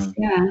 and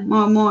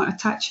more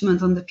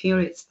attachment on the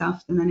period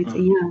stuff than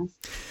anything else.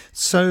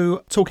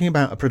 So, talking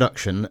about a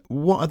production,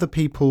 what other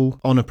people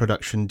on a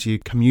production do you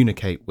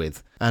communicate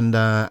with, and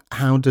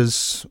how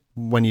does,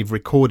 when you've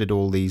recorded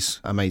all these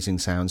amazing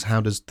sounds,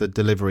 how does the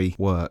delivery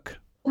work?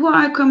 Well,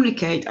 I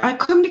communicate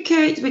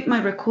with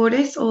my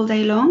recorders all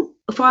day long.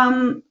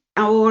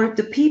 Or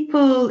the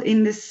people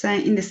in the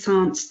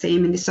sound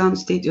team, in the sound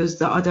studios,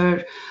 the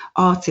other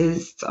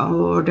artists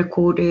or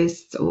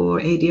recordists or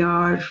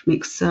ADR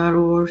mixer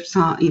or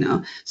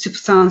sound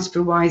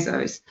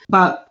supervisors.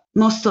 But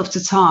most of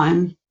the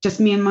time, just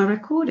me and my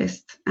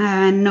recordist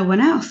and no one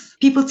else.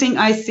 People think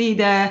I see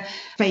the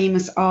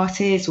famous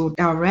artists or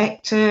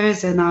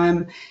directors, and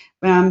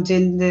when I'm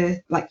doing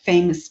the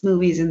famous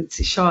movies and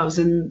shows,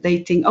 and they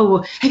think,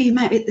 oh, have you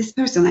met with this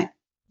person?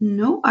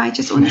 No, I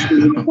just want to see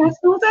your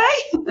personal day.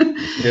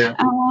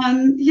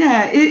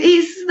 It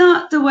is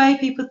not the way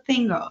people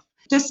think of.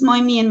 Just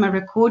me and my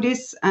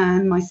recordist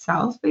and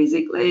myself,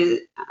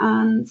 basically.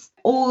 And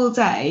all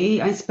day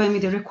I spend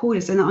with the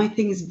recordist, and I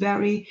think it's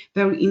very,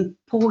 very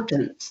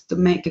important to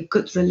make a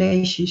good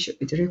relationship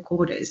with the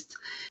recordist.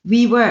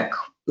 We work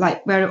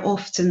very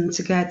often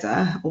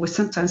together, or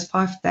sometimes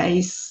 5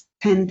 days,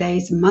 10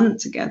 days, a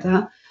month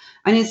together.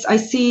 And I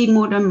see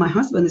more than my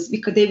husband. It's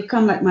because they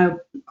become like my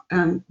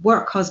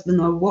work husband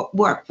or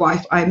work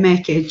wife. I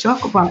make a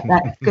joke about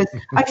that because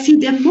I see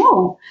them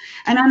more,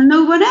 and I'm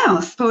no one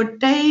else. For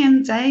day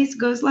and days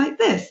goes like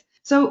this.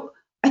 So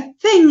I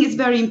think it's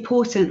very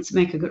important to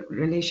make a good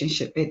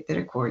relationship with the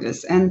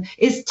recorders, and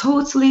it's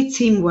totally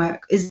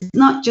teamwork. It's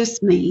not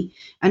just me.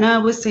 And I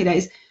always say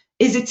that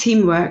it's a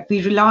teamwork.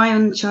 We rely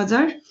on each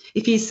other.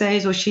 If he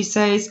says or she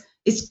says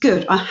it's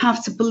good, I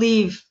have to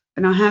believe,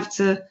 and I have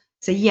to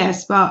say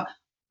yes, but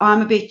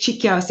I'm a bit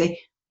cheeky. I'll say,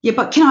 yeah,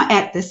 but can I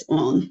add this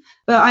on?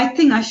 But I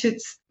think I should,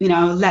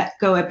 let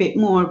go a bit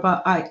more.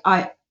 But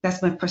I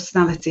that's my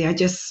personality. I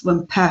just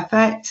want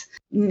perfect.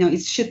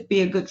 It should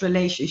be a good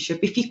relationship.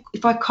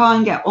 If I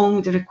can't get on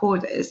with the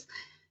recorders,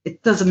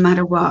 it doesn't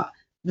matter what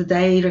the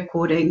day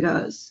recording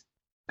goes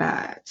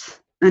bad,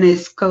 and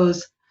it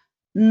goes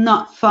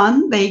not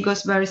fun. Day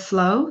goes very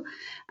slow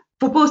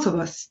for both of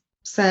us.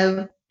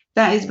 So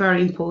that is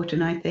very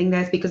important, I think.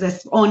 That's because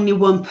there's only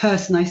one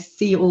person I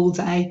see all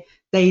day,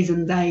 days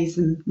and days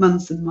and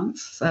months.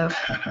 So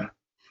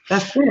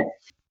that's it.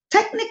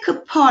 Technical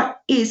part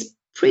is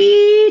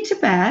pretty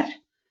bad.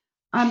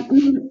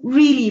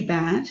 Really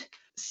bad.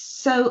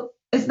 So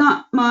it's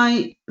not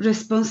my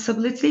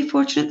responsibility,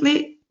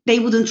 fortunately. They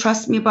wouldn't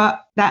trust me about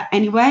that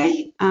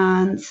anyway.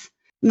 And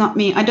not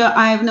me.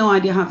 I have no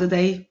idea how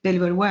they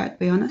deliver work, to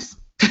be honest.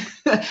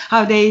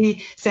 How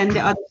they send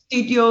the other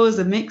studios,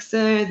 the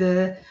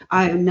mixer,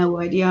 I have no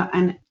idea,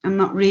 and I'm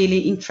not really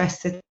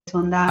interested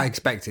on that. I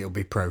expect it'll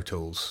be Pro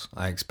Tools.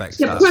 Pro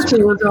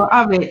Tools or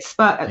Avid,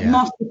 but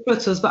mostly Pro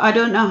Tools. But I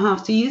don't know how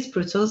to use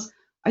Pro Tools.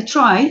 I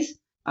tried.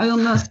 I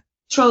almost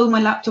throw my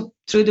laptop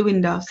through the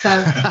window.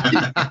 So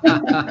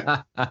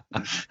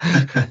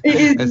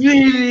it is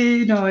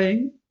really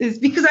annoying. It's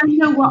because I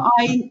know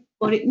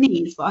what it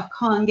needs, but I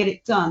can't get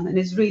it done, and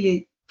it's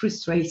really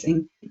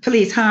frustrating.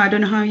 Please, I don't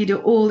know how you do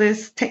all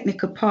these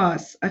technical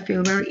parts. I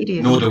feel very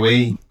idiot. Nor do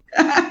we.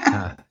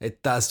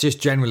 That's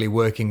just generally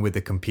working with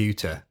the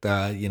computer.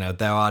 There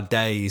are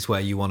days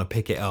where you want to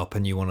pick it up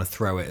and you want to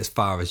throw it as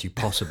far as you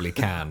possibly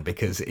can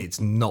because it's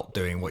not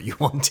doing what you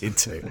want it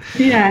to.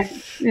 Yeah.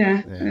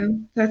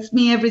 That's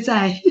me every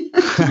day.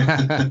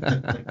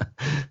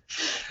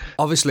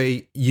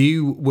 Obviously,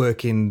 you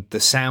work in the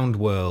sound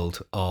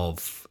world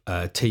of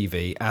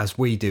TV, as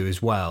we do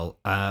as well,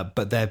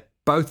 but they're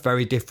both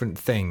very different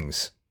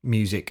things,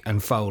 music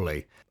and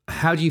Foley.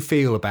 How do you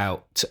feel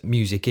about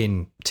music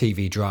in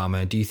TV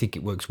drama? Do you think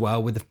it works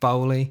well with the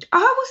Foley?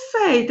 I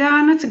would say they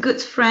are not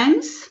good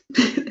friends.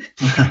 And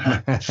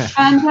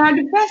they're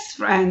the best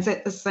friends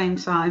at the same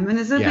time. And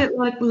it's a bit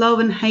like love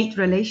and hate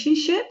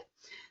relationship.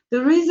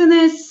 The reason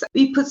is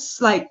we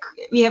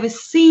have a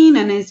scene,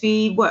 and as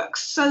we work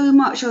so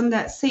much on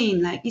that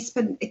scene, like we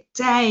spend a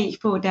day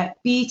for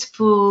that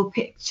beautiful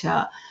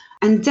picture,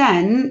 and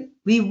then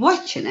we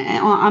watching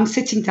it, or I'm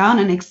sitting down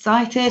and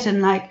excited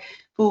and like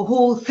for the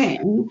whole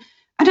thing,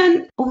 and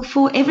then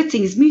for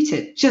everything is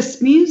muted,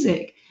 just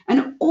music,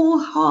 and all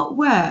hard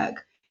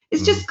work,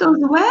 it just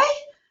goes away,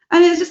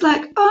 and it's just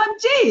like,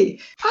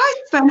 OMG,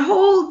 I spent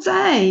whole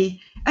day,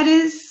 and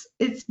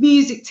it's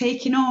music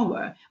taking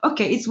over.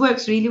 Okay, it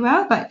works really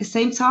well, but at the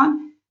same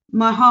time,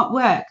 my hard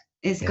work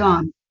is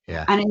gone.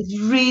 Yeah. And it's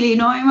really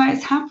annoying when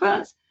it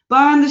happens. But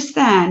I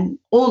understand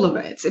all of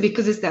it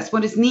because that's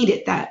what is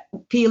needed. That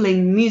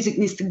feeling, music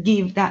needs to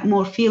give that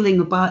more feeling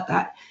about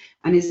that.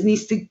 And it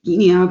needs to,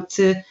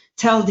 to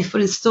tell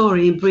different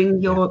story and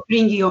bring your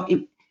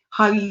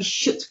how you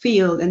should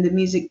feel. And the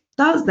music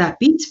does that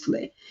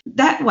beautifully.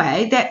 That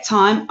way, that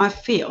time, I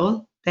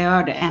feel they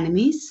are the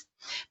enemies.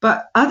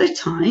 But other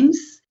times,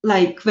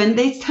 like when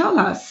they tell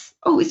us,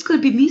 oh, it's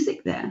going to be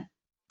music there,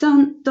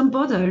 don't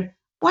bother.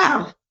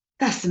 Wow,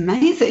 that's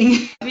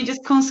amazing. We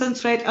just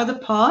concentrate other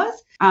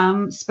parts,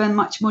 spend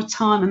much more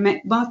time and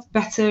make much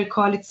better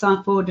quality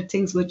time for the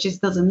things which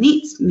just doesn't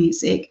need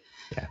music.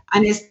 Yeah.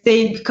 And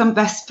they become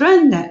best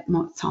friend that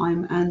more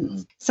time.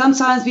 And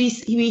sometimes we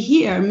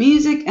hear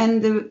music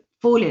and the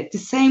Foley at the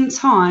same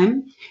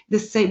time, the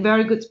same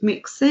very good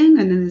mixing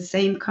and in the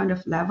same kind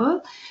of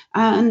level.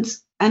 And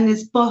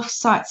it's both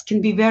sides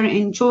can be very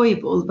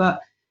enjoyable,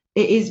 but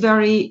it is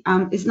very,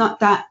 it's not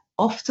that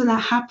often that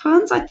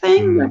happens, I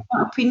think, that's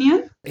my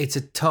opinion. It's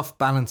a tough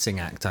balancing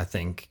act, I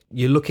think.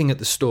 You're looking at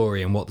the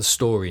story and what the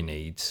story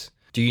needs.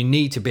 Do you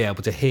need to be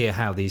able to hear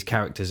how these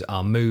characters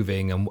are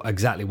moving and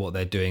exactly what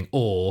they're doing?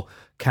 Or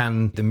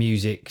can the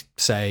music,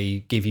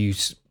 say, give you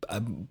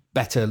a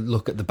better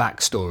look at the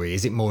backstory?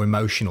 Is it more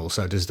emotional?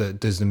 So does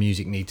the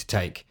music need to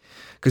take...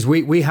 Because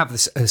we have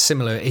a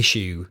similar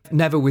issue,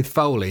 never with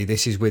Foley,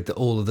 this is with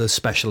all of the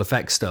special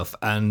effects stuff.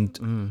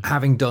 And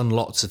having done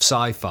lots of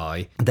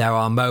sci-fi, there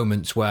are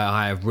moments where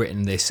I have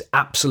written this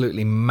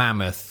absolutely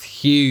mammoth,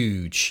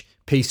 huge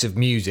piece of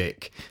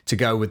music to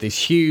go with this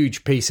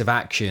huge piece of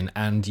action,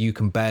 and you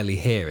can barely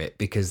hear it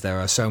because there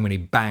are so many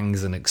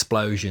bangs and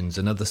explosions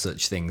and other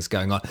such things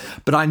going on.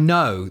 But I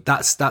know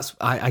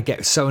I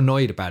get so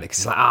annoyed about it because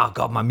it's like, oh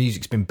God, my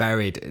music's been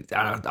buried.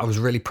 I was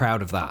really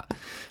proud of that.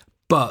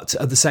 But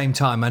at the same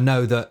time, I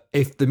know that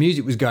if the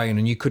music was going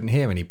and you couldn't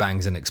hear any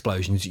bangs and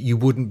explosions, you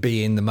wouldn't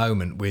be in the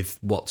moment with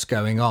what's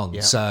going on.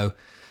 Yeah. So,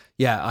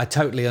 yeah, I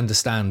totally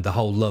understand the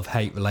whole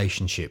love-hate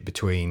relationship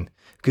between...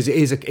 Because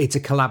it's a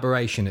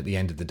collaboration at the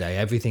end of the day.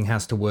 Everything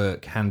has to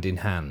work hand in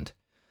hand.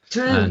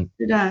 True,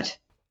 that.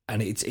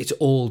 And it's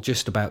all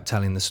just about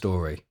telling the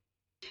story.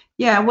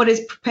 Yeah, what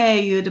is prepare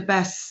you the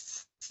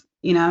best...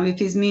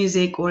 if it's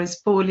music or it's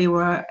Foley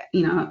or,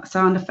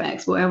 sound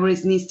effects, whatever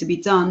it needs to be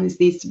done, it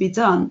needs to be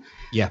done.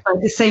 Yeah. But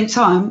at the same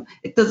time,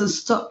 it doesn't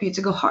stop you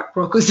to go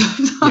heartbroken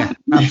sometimes.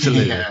 Yeah,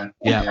 absolutely.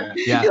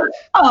 Yeah. Like,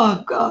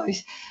 oh,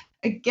 gosh.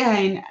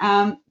 Again,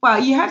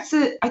 you have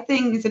to, I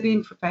think it's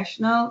being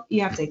professional.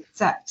 You have to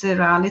accept the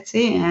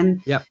reality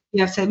and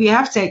we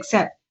have to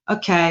accept,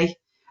 okay.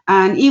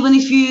 And even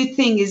if you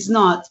think it's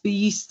not, but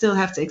you still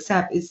have to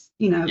accept it's,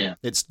 Yeah.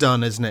 It's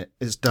done, isn't it?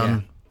 It's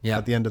done. Yeah.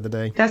 At the end of the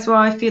day. That's what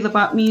I feel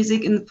about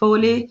music and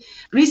Foley.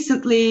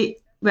 Recently,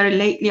 very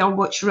lately, I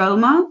watched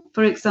Roma,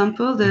 for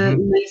example, the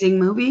amazing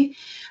movie.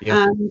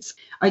 Yeah. And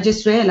I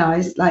just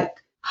realized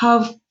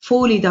how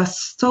Foley does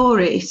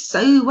story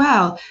so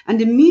well. And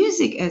the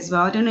music as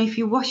well. I don't know if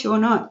you watch it or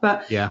not,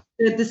 but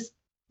this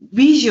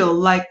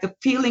visual, the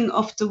feeling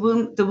of the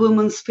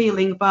woman's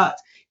feeling, but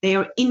they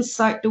are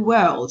inside the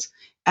world.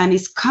 And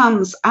it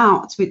comes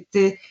out with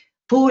the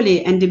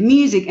Foley and the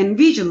music and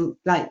visual,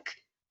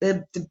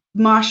 the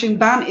marching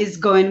band is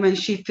going when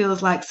she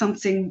feels like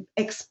something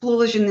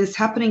explosion is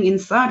happening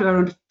inside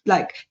her,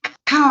 like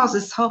chaos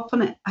is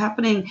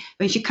happening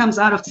when she comes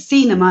out of the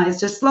cinema. It's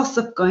just lots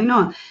of going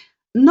on.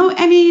 No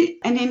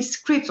any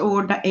script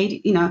or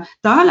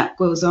dialogue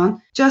goes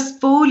on. Just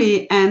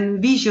Foley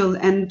and visual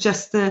and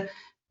just the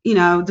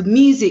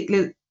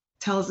music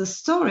tells a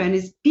story and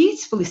it's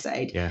beautifully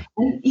said. Yeah.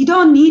 And you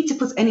don't need to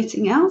put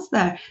anything else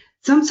there.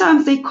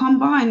 Sometimes they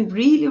combine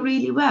really,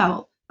 really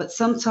well. But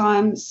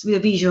sometimes with a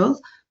visual,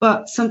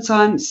 but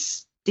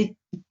sometimes it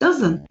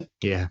doesn't.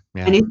 Yeah.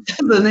 And it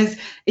doesn't.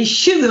 It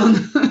shouldn't.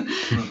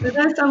 So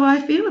that's how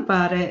I feel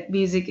about it.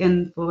 Music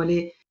and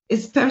Foley.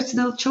 It's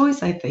personal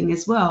choice, I think,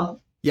 as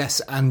well.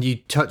 Yes, and you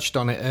touched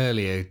on it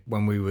earlier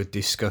when we were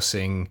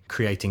discussing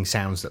creating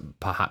sounds that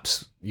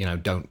perhaps,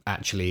 don't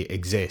actually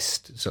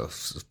exist, sort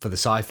of for the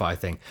sci-fi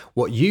thing.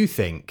 What you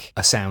think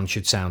a sound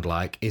should sound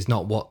like is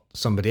not what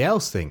somebody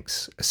else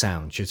thinks a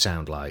sound should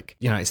sound like.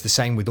 It's the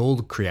same with all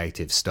the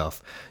creative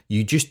stuff.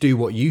 You just do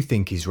what you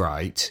think is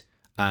right,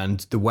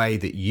 and the way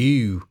that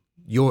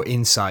your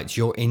insights,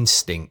 your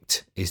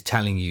instinct is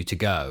telling you to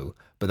go.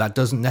 But that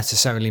doesn't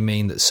necessarily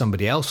mean that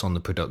somebody else on the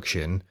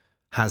production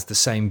has the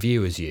same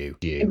view as you.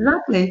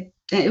 Exactly.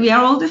 We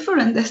are all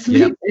different. That's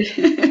me.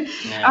 Yeah.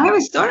 I have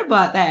a story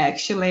about that,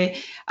 actually.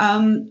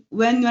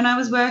 When I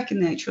was working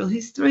natural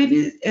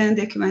history and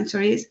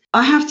documentaries,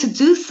 I have to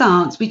do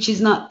sounds which is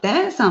not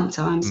there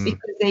sometimes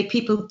because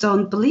people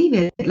don't believe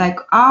it. Like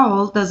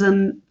owl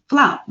doesn't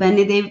flap. When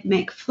they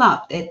make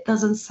flap, it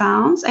doesn't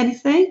sound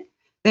anything.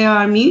 They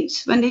are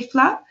mute when they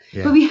flap.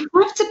 Yeah. But we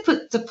have to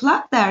put the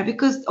flap there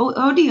because the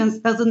audience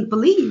doesn't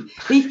believe.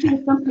 They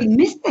feel something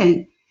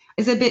missing.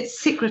 It's a bit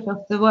secret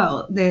of the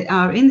world,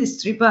 our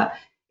industry, but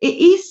it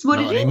is what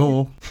Not it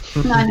anymore.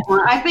 is. Not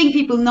anymore. I think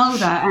people know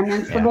that. And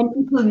then so when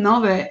people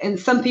know it, and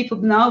some people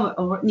know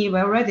or knew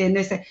already, and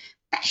they say,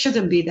 that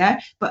shouldn't be there.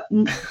 But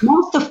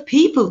most of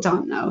people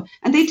don't know.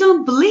 And they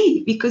don't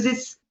believe because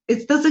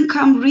it doesn't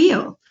come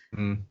real.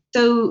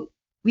 So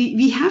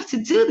we have to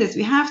do this.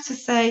 We have to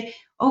say,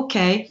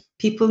 okay,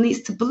 people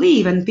needs to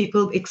believe and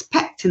people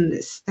expecting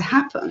this to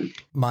happen.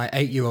 My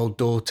 8-year-old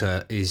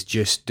daughter is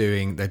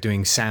they're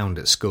doing sound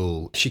at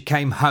school. She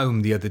came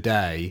home the other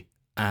day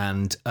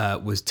and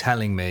was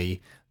telling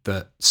me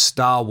that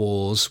Star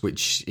Wars,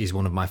 which is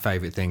one of my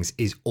favourite things,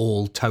 is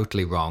all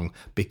totally wrong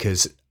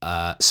because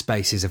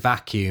space is a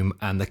vacuum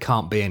and there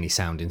can't be any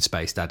sound in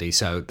space, Daddy.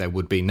 So there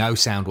would be no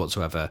sound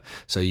whatsoever.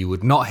 So you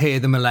would not hear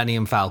the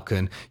Millennium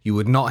Falcon, you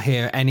would not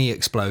hear any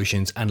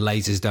explosions, and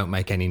lasers don't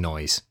make any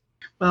noise.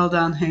 Well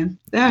done, him.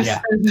 Yeah.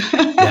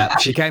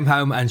 She came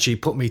home and she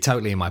put me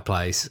totally in my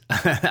place,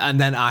 and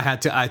then I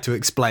had to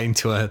explain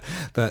to her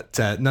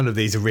that none of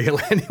these are real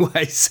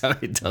anyway, so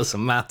it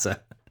doesn't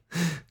matter.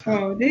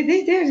 Oh,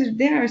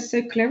 they are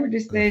so clever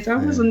these days. I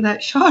wasn't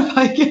that sharp,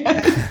 I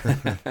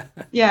guess.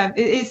 Yeah,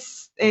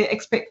 it's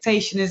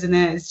expectation, isn't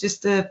it? It's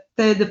just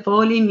the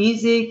Foley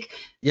music.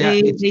 Yeah,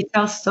 they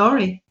tell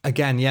story.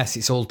 Again, yes,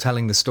 it's all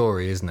telling the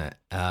story, isn't it?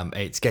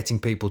 It's getting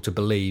people to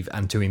believe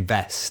and to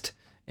invest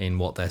in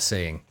what they're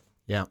seeing.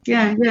 Yeah.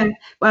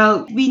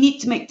 Well, we need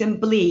to make them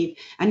believe,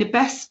 and the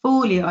best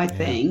Foley, I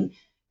think,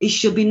 it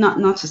should be not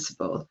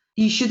noticeable.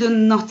 You shouldn't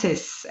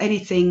notice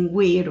anything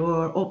weird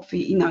or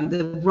obvious,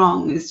 the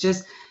wrong. It's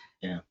just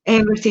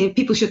everything.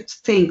 People should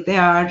think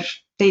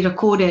they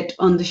recorded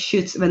on the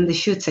shoots when they're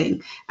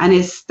shooting, and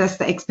that's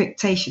the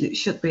expectation. It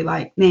should be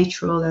like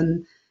natural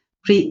and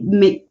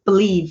make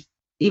believe,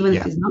 even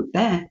if it's not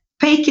there.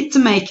 Fake it to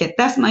make it.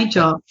 That's my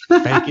job.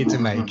 Fake it to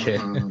make it.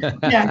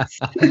 Yes.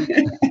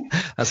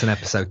 That's an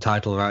episode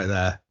title right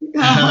there.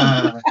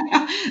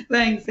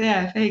 Thanks.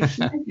 Yeah, fake it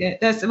to make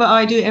it. That's what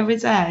I do every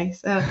day.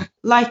 So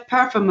live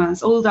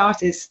performance, all the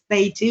artists,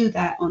 they do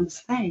that on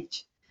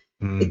stage.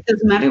 It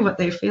doesn't matter what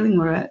they're feeling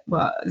or it.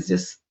 Well, it's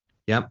just,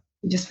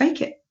 just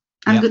fake it.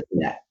 I'm good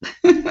at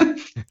that.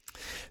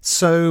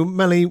 So,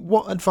 Melly,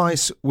 what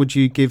advice would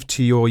you give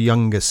to your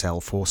younger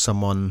self or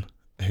someone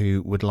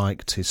who would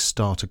like to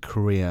start a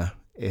career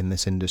in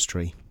this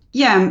industry?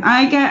 Yeah,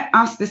 I get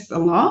asked this a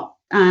lot,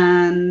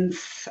 and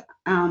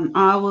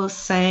I will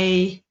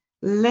say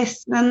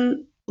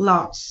listen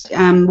lots.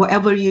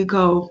 Wherever you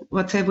go,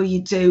 whatever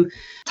you do,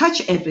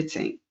 touch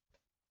everything.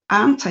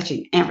 I'm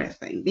touching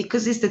everything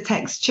because it's the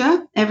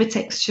texture, every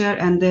texture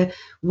and the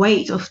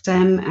weight of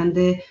them and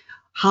the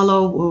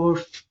hollow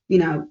or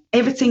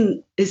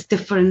everything is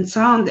different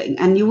sounding,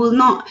 and you will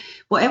not,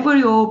 whatever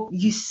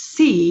you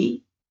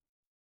see,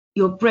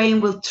 your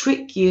brain will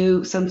trick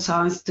you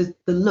sometimes to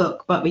the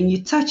look, but when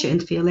you touch it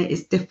and feel it,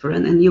 it's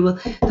different, and you will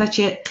touch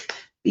it,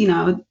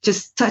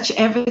 just touch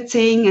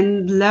everything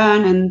and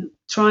learn and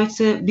try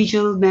to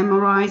visual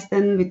memorize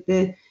them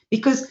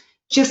because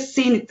just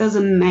seeing it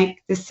doesn't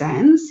make the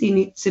sense. You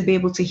need to be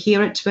able to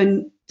hear it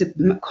when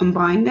to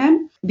combine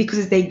them,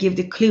 because they give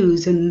the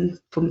clues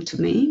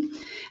to me.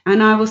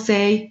 And I will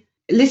say,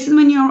 listen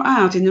when you're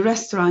out in the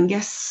restaurant,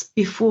 guess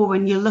before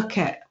when you look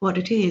at what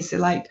it is.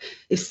 Like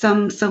if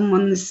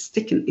someone is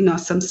sticking,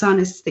 some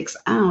sun sticks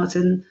out,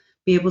 and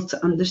be able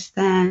to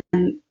understand,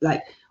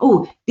 like,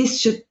 oh, this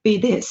should be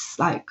this,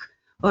 like,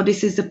 or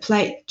this is a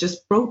plate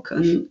just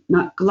broken,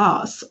 not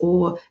glass,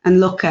 and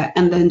look at,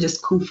 and then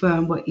just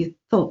confirm what you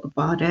thought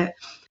about it.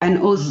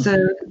 And also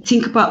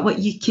think about what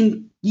you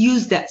can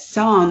use that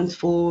sound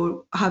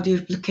for, how do you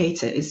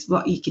replicate it, is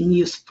what you can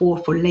use for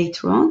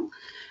later on.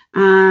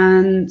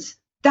 And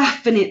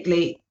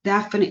definitely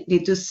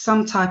do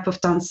some type of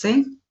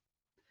dancing.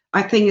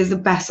 I think is the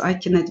best I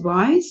can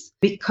advise,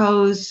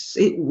 because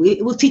it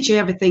will teach you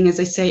everything, as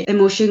I say,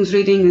 emotions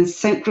reading and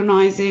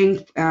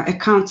synchronizing,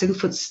 accounting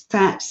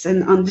footsteps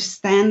and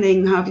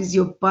understanding how is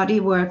your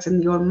body works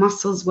and your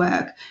muscles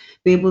work,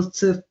 be able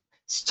to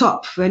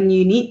stop when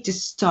you need to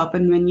stop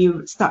and when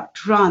you start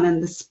to run,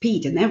 and the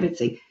speed and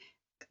everything.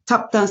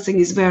 Tap dancing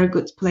is a very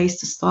good place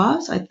to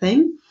start, I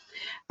think.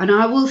 And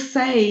I will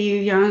say,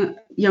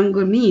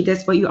 younger me,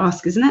 that's what you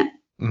ask, isn't it?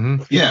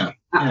 Mm-hmm. Yeah.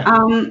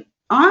 I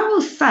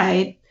will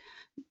say,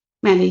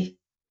 Melly,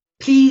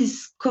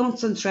 please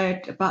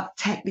concentrate about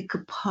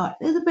technical part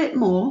a little bit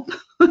more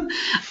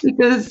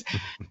because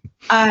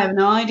I have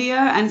no idea,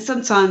 and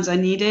sometimes I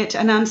need it,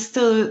 and I'm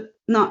still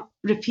not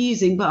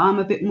refusing, but I'm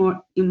a bit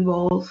more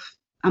involved.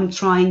 I'm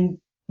trying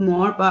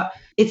more, but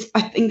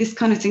I think this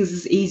kind of things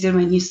is easier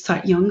when you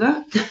start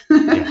younger.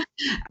 Yeah.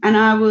 And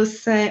I will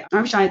say,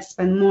 I wish I'd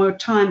spend more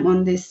time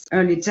on these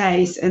early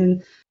days,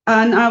 and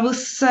I will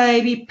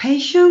say be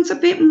patient a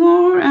bit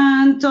more,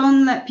 and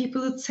don't let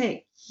people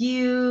take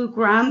you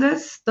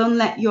granted. Don't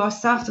let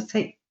yourself to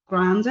take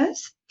granted.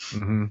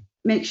 Mm-hmm.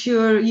 Make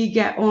sure you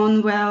get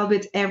on well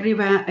with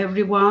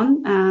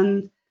everyone,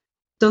 and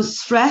don't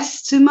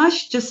stress too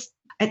much. Just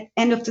at the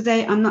end of the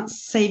day, I'm not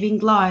saving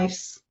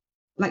lives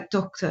like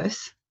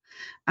doctors,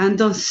 and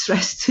don't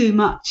stress too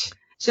much.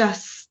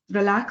 Just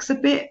relax a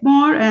bit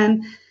more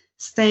and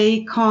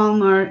stay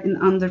calmer and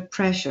under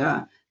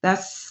pressure.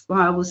 That's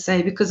what I will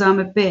say, because I'm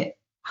a bit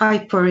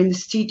hyper in the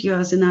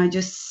studios, and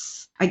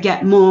I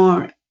get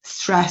more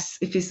stress.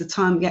 If it's the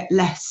time, get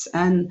less,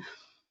 and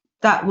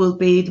that will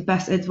be the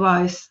best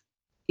advice.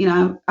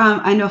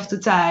 End of the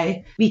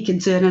day, we can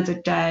do another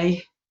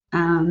day,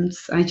 and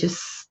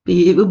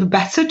it will be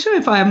better too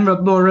if I am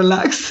more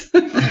relaxed.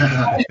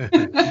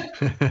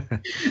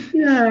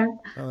 Yeah.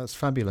 Oh, that's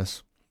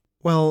fabulous.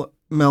 Well,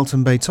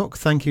 Melton Baytok,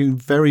 thank you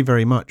very,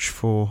 very much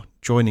for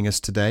joining us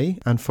today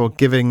and for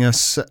giving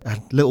us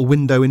a little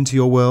window into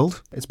your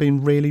world. It's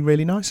been really,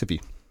 really nice of you.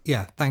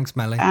 Yeah, thanks,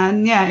 Melly.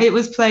 And yeah, it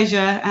was a pleasure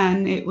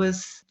and it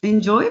was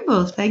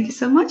enjoyable. Thank you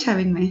so much for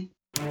having me.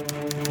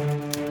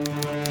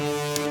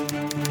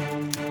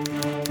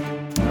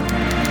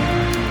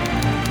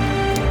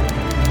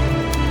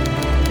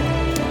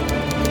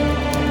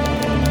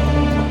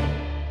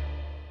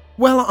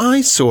 Well, I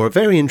saw a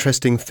very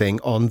interesting thing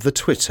on the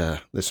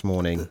Twitter this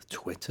morning. The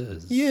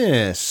Twitters?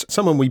 Yes.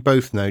 Someone we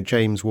both know,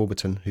 James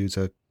Warburton, who's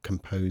a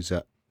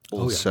composer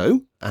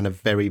also, and a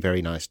very,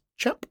 very nice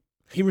chap.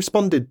 He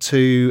responded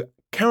to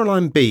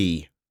Caroline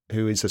B.,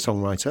 who is a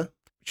songwriter.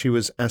 She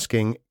was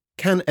asking,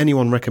 can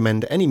anyone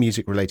recommend any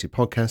music-related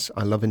podcasts?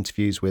 I love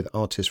interviews with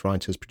artists,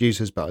 writers,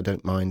 producers, but I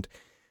don't mind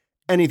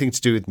anything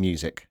to do with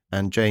music.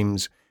 And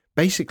James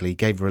basically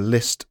gave her a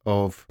list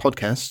of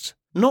podcasts,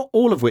 not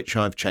all of which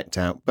I've checked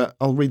out, but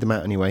I'll read them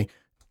out anyway.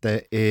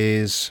 There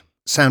is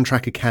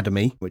Soundtrack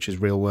Academy, which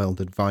is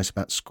real-world advice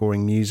about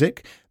scoring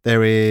music.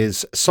 There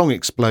is Song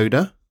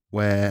Exploder,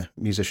 where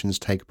musicians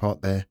take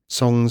apart their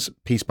songs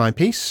piece by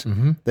piece.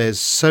 Mm-hmm. There's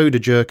Soda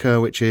Jerker,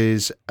 which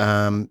is...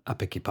 I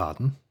beg your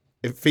pardon?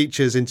 It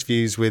features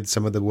interviews with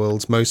some of the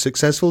world's most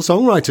successful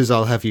songwriters,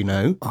 I'll have you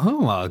know.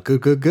 Oh,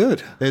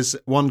 good. There's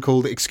one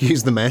called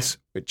Excuse the Mess,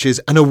 which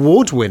is an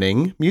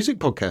award-winning music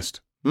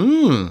podcast.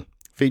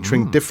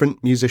 Featuring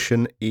different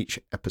musician each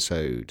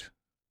episode,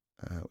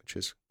 which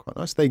is quite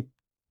nice. They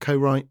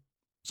co-write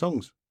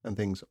songs and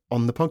things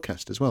on the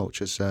podcast as well,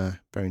 which is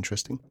very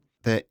interesting.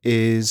 There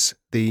is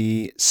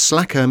the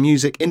Slacker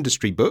Music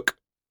Industry Book,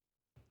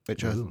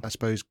 which I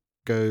suppose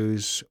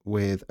goes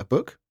with a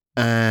book,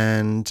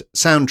 and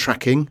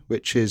Soundtracking,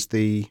 which is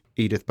the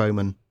Edith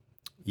Bowman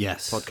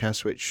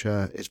podcast, which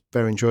is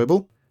very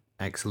enjoyable.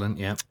 Excellent,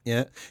 yeah.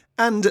 Yeah.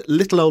 And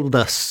Little Old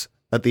Us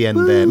at the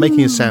end there,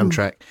 making a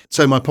soundtrack.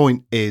 So my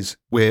point is,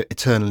 we're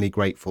eternally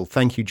grateful.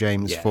 Thank you,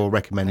 James, for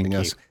recommending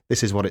us.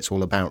 This is what it's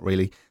all about,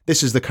 really.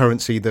 This is the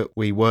currency that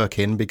we work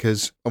in,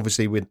 because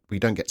obviously we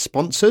don't get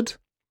sponsored.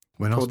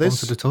 We're not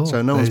sponsored at all.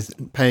 So no one's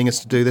paying us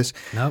to do this.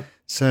 No.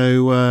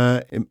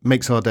 So it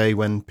makes our day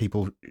when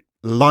people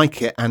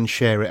like it and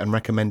share it and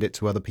recommend it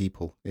to other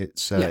people. It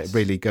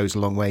really goes a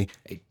long way.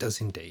 It does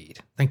indeed.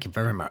 Thank you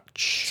very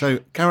much.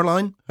 So,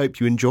 Caroline, hope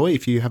you enjoy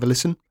if you have a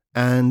listen.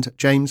 And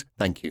James,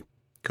 thank you.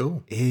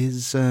 Cool.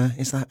 Is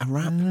that a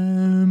wrap?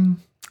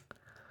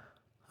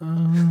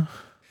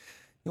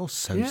 You're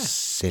so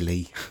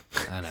silly.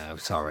 I know.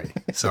 Sorry.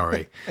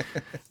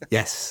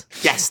 Yes,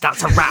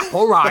 that's a wrap.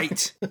 All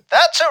right.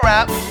 That's a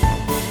wrap.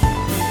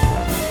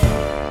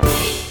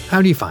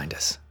 How do you find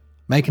us?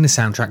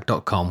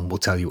 Makingasoundtrack.com will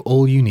tell you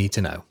all you need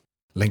to know.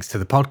 Links to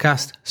the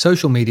podcast,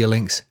 social media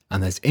links,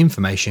 and there's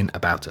information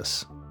about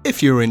us.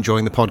 If you're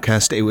enjoying the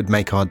podcast, it would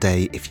make our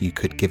day if you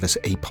could give us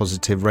a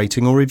positive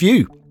rating or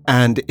review.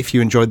 And if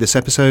you enjoyed this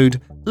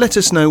episode, let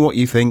us know what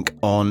you think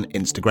on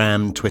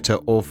Instagram, Twitter,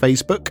 or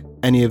Facebook.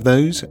 Any of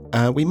those.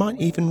 We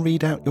might even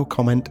read out your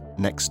comment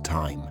next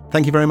time.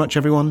 Thank you very much,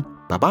 everyone.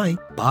 Bye-bye.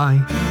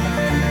 Bye.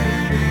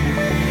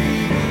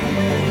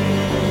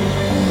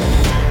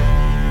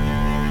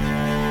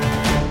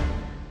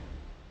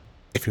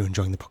 If you're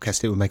enjoying the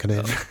podcast, it would make a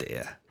day. Oh,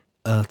 dear.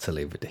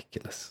 utterly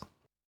ridiculous.